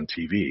wanted to be on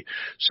TV.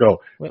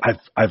 So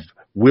I've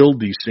willed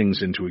these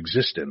things into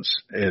existence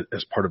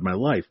as part of my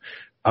life.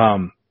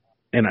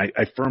 And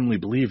I firmly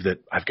believe that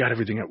I've got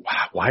everything.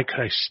 Wow, why could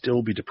I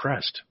still be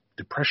depressed?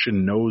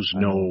 Depression knows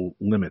no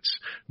limits,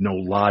 no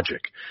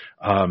logic.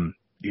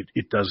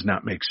 It does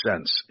not make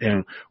sense.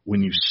 And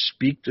when you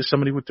speak to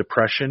somebody with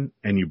depression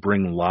and you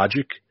bring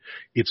logic,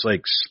 it's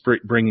like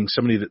bringing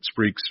somebody that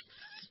speaks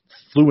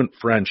fluent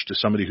French to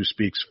somebody who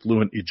speaks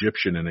fluent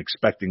Egyptian and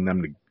expecting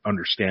them to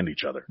understand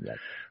each other. Yeah.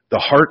 The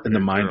heart and the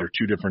mind are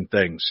two different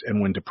things. And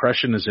when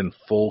depression is in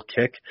full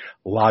kick,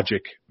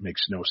 logic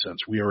makes no sense.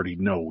 We already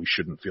know we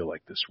shouldn't feel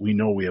like this. We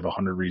know we have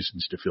 100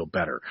 reasons to feel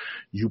better.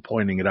 You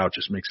pointing it out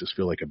just makes us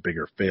feel like a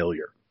bigger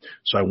failure.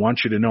 So I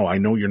want you to know, I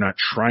know you're not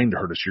trying to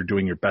hurt us. You're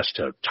doing your best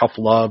to tough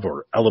love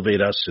or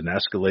elevate us and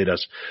escalate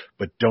us,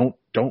 but don't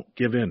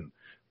give in.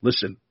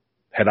 Listen.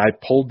 Had I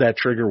pulled that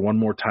trigger one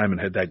more time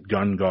and had that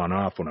gun gone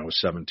off when I was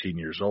 17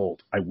 years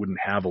old, I wouldn't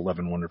have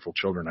 11 wonderful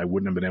children. I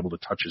wouldn't have been able to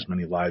touch as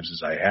many lives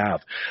as I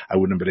have. I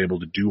wouldn't have been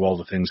able to do all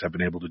the things I've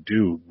been able to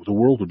do. The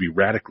world would be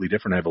radically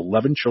different. I have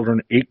 11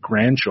 children, 8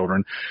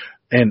 grandchildren,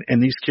 and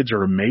these kids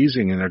are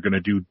amazing, and they're going to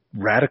do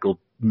radical,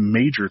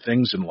 major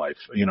things in life.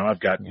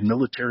 I've got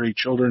military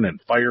children and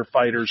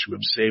firefighters who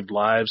have saved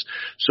lives.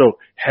 So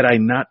had I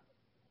not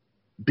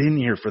been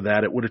here for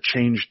that, it would have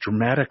changed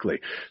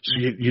dramatically. So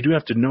you do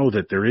have to know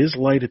that there is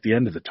light at the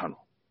end of the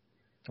tunnel.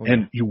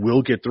 And you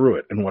will get through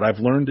it. And what I've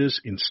learned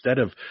is instead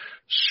of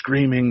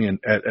screaming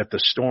at the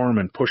storm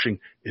and pushing,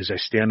 is I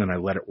stand and I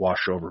let it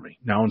wash over me.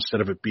 Now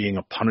instead of it being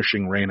a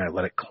punishing rain, I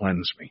let it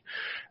cleanse me.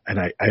 And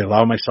I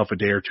allow myself a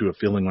day or two of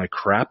feeling like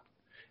crap.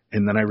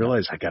 And then I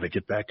realize I got to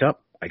get back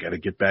up. I got to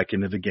get back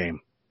into the game.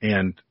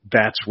 And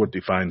that's what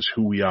defines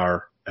who we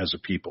are as a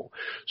people.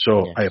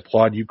 So I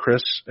applaud you,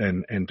 Chris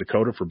and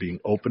Dakota, for being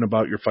open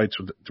about your fights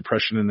with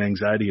depression and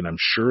anxiety. And I'm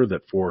sure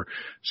that for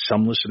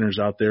some listeners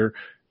out there,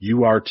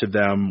 you are to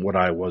them what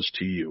I was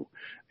to you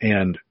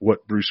and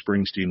what Bruce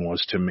Springsteen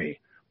was to me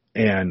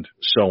and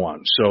so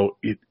on. So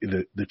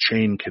the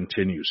chain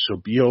continues. So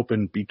be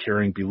open, be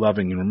caring, be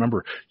loving. And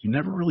remember, you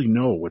never really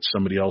know what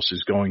somebody else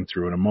is going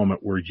through in a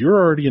moment where you're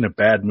already in a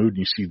bad mood and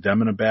you see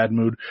them in a bad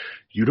mood.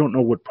 You don't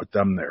know what put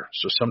them there.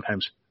 So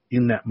sometimes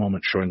in that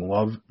moment, showing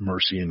love,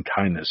 mercy, and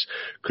kindness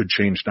could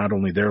change not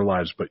only their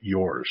lives, but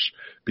yours.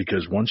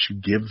 Because once you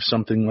give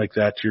something like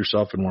that to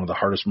yourself in one of the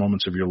hardest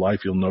moments of your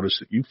life, you'll notice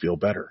that you feel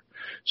better.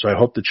 So I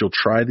hope that you'll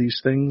try these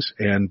things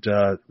and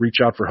reach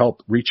out for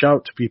help. Reach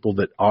out to people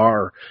that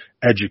are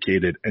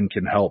educated and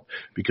can help,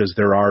 because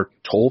there are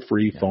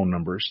toll-free phone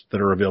numbers that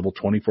are available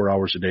 24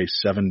 hours a day,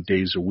 7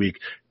 days a week.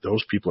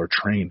 Those people are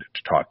trained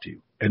to talk to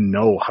you and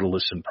know how to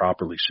listen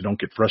properly. So don't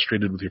get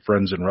frustrated with your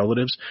friends and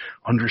relatives.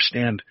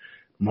 Understand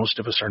most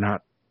of us are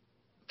not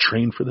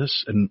trained for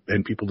this, and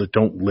people that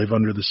don't live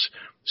under this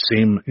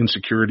same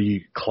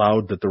insecurity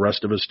cloud that the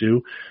rest of us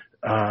do,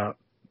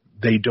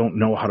 they don't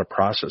know how to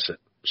process it.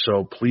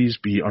 So please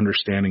be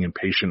understanding and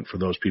patient for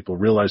those people.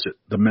 Realize that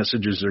the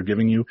messages they're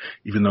giving you,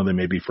 even though they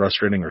may be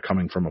frustrating, are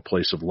coming from a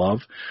place of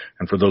love.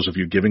 And for those of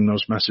you giving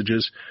those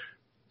messages,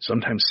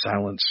 sometimes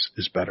silence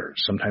is better.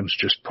 Sometimes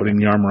just putting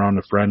the arm around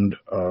a friend,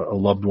 a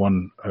loved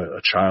one, a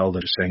child,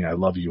 and just saying, I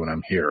love you and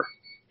I'm here,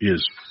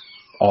 is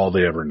all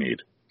they ever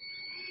need.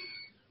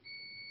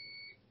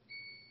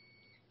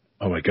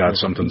 Oh my God,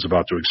 something's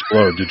about to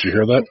explode. Did you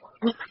hear that?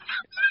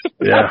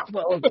 Yeah.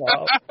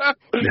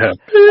 Yeah.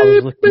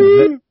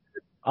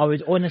 I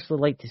would honestly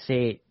like to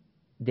say,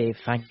 Dave,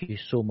 thank you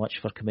so much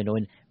for coming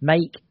on.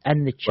 Mike,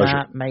 in the chat,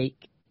 Pleasure. Mike,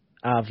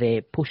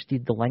 I've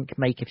posted the link,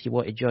 Mike, if you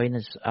want to join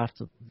us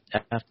after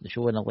the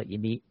show, and I'll let you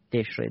meet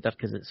Dave Schrader,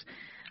 because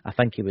I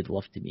think he would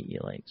love to meet you.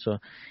 So,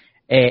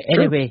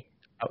 anyway,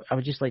 I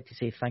would just like to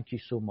say thank you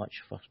so much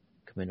for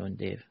coming on,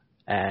 Dave.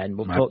 And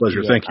we'll My talk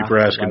pleasure. To you Thank you for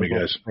after asking me,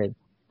 guys.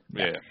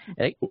 Yeah.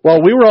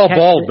 Well, we were all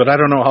bald, but I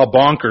don't know how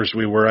bonkers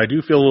we were. I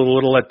do feel a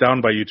little let down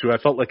by you two. I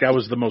felt like I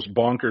was the most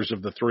bonkers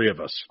of the three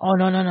of us. Oh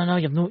no!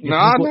 You've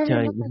not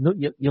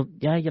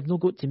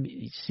got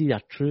to see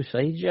our true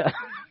side yet.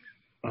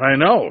 I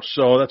know.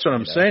 So that's what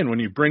I'm saying. When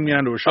you bring me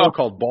onto a show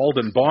called Bald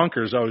and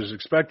Bonkers, I was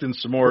expecting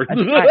some more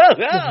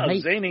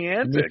zany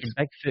antics.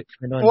 I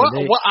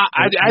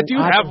do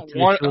have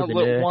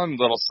one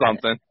little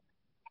something.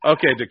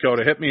 Okay,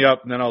 Dakota, hit me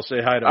up, and then I'll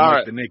say hi to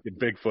Mike, the Naked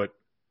Bigfoot.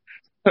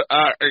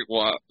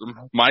 Well,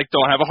 Mike,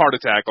 don't have a heart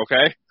attack,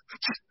 okay?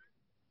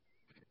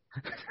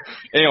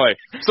 Anyway,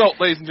 so,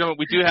 ladies and gentlemen,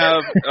 we do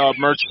have a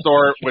merch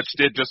store, which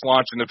did just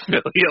launch an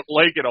affiliate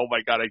link, and oh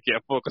my God, I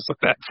can't focus on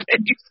that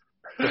face.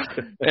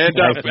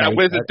 And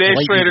with Dave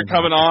Schrader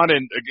coming on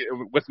and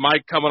with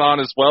Mike coming on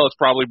as well, it's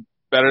probably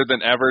better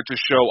than ever to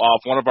show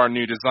off one of our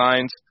new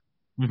designs.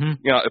 Mm-hmm.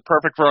 You know,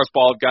 perfect for us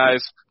bald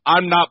guys.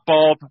 I'm not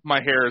bald.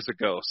 My hair is a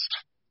ghost.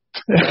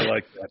 I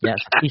like that. Yeah,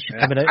 it's a t-shirt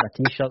coming out. My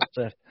t-shirts.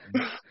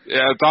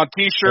 Yeah, it's on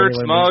t-shirts,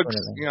 mugs.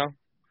 You know.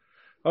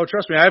 Oh,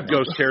 trust me, I have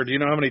ghost hair. Do you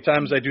know how many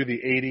times I do the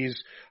 80s?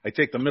 I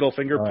take the middle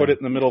finger, put it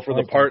in the middle for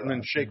the part, and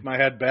then shake my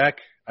head back.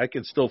 I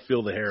can still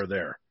feel the hair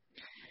there.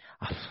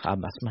 I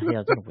miss my hair.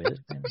 I don't know where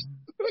it's been.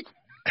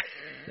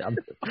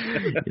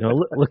 You know,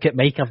 look at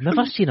Mike. I've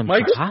never seen him so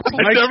happy.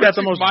 Mike's got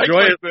the most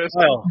joyous like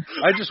smile.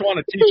 I just want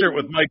a t-shirt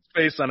with Mike's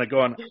face on it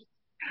going,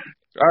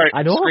 all right,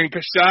 I know.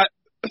 screenshot.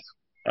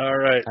 All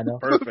right, I know.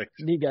 perfect.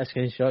 I'm going to get a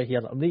screenshot here.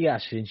 I'm going to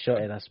get a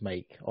screenshot of this,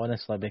 Mike,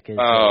 honestly, because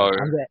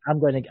I'm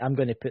going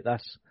to put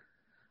this.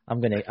 I'm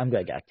going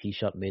to get a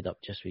t-shirt made up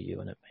just for you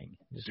on it, Mike.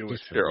 Do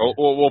it. Here,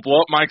 we'll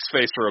blow up Mike's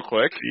face real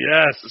quick.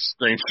 Yes.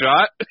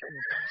 Screenshot.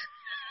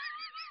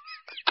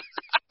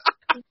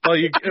 Well,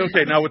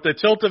 okay, now with the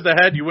tilt of the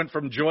head, you went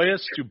from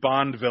joyous to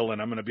Bond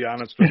villain. I'm going to be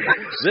honest with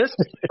you.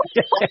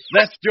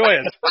 That's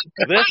joyous.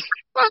 This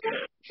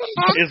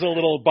is a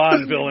little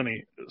Bond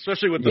villainy,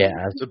 especially with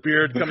the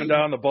beard coming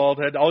down, the bald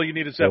head. All you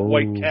need is that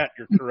white cat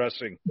you're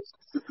caressing.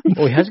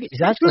 Oh,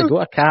 he's actually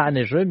got a cat in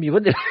his room. You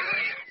wouldn't.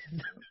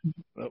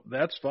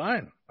 That's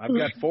fine. I've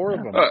got 4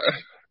 of them.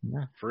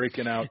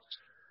 Freaking out.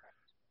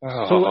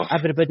 So,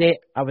 everybody,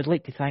 I would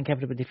like to thank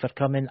everybody for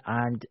coming,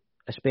 and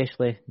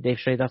especially Dave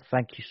Schrader.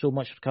 Thank you so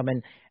much for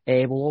coming.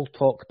 We'll all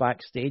talk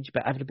backstage,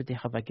 but everybody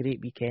have a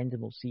great weekend,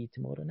 and we'll see you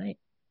tomorrow night.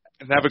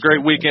 And have a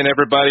great weekend,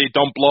 everybody.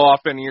 Don't blow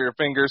off any of your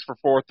fingers for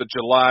 4th of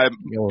July.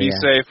 Be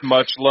safe.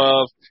 Much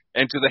love.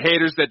 And to the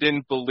haters that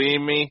didn't believe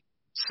me,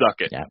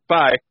 suck it. Yeah.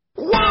 Bye.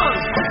 1.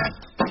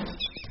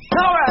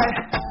 All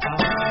right.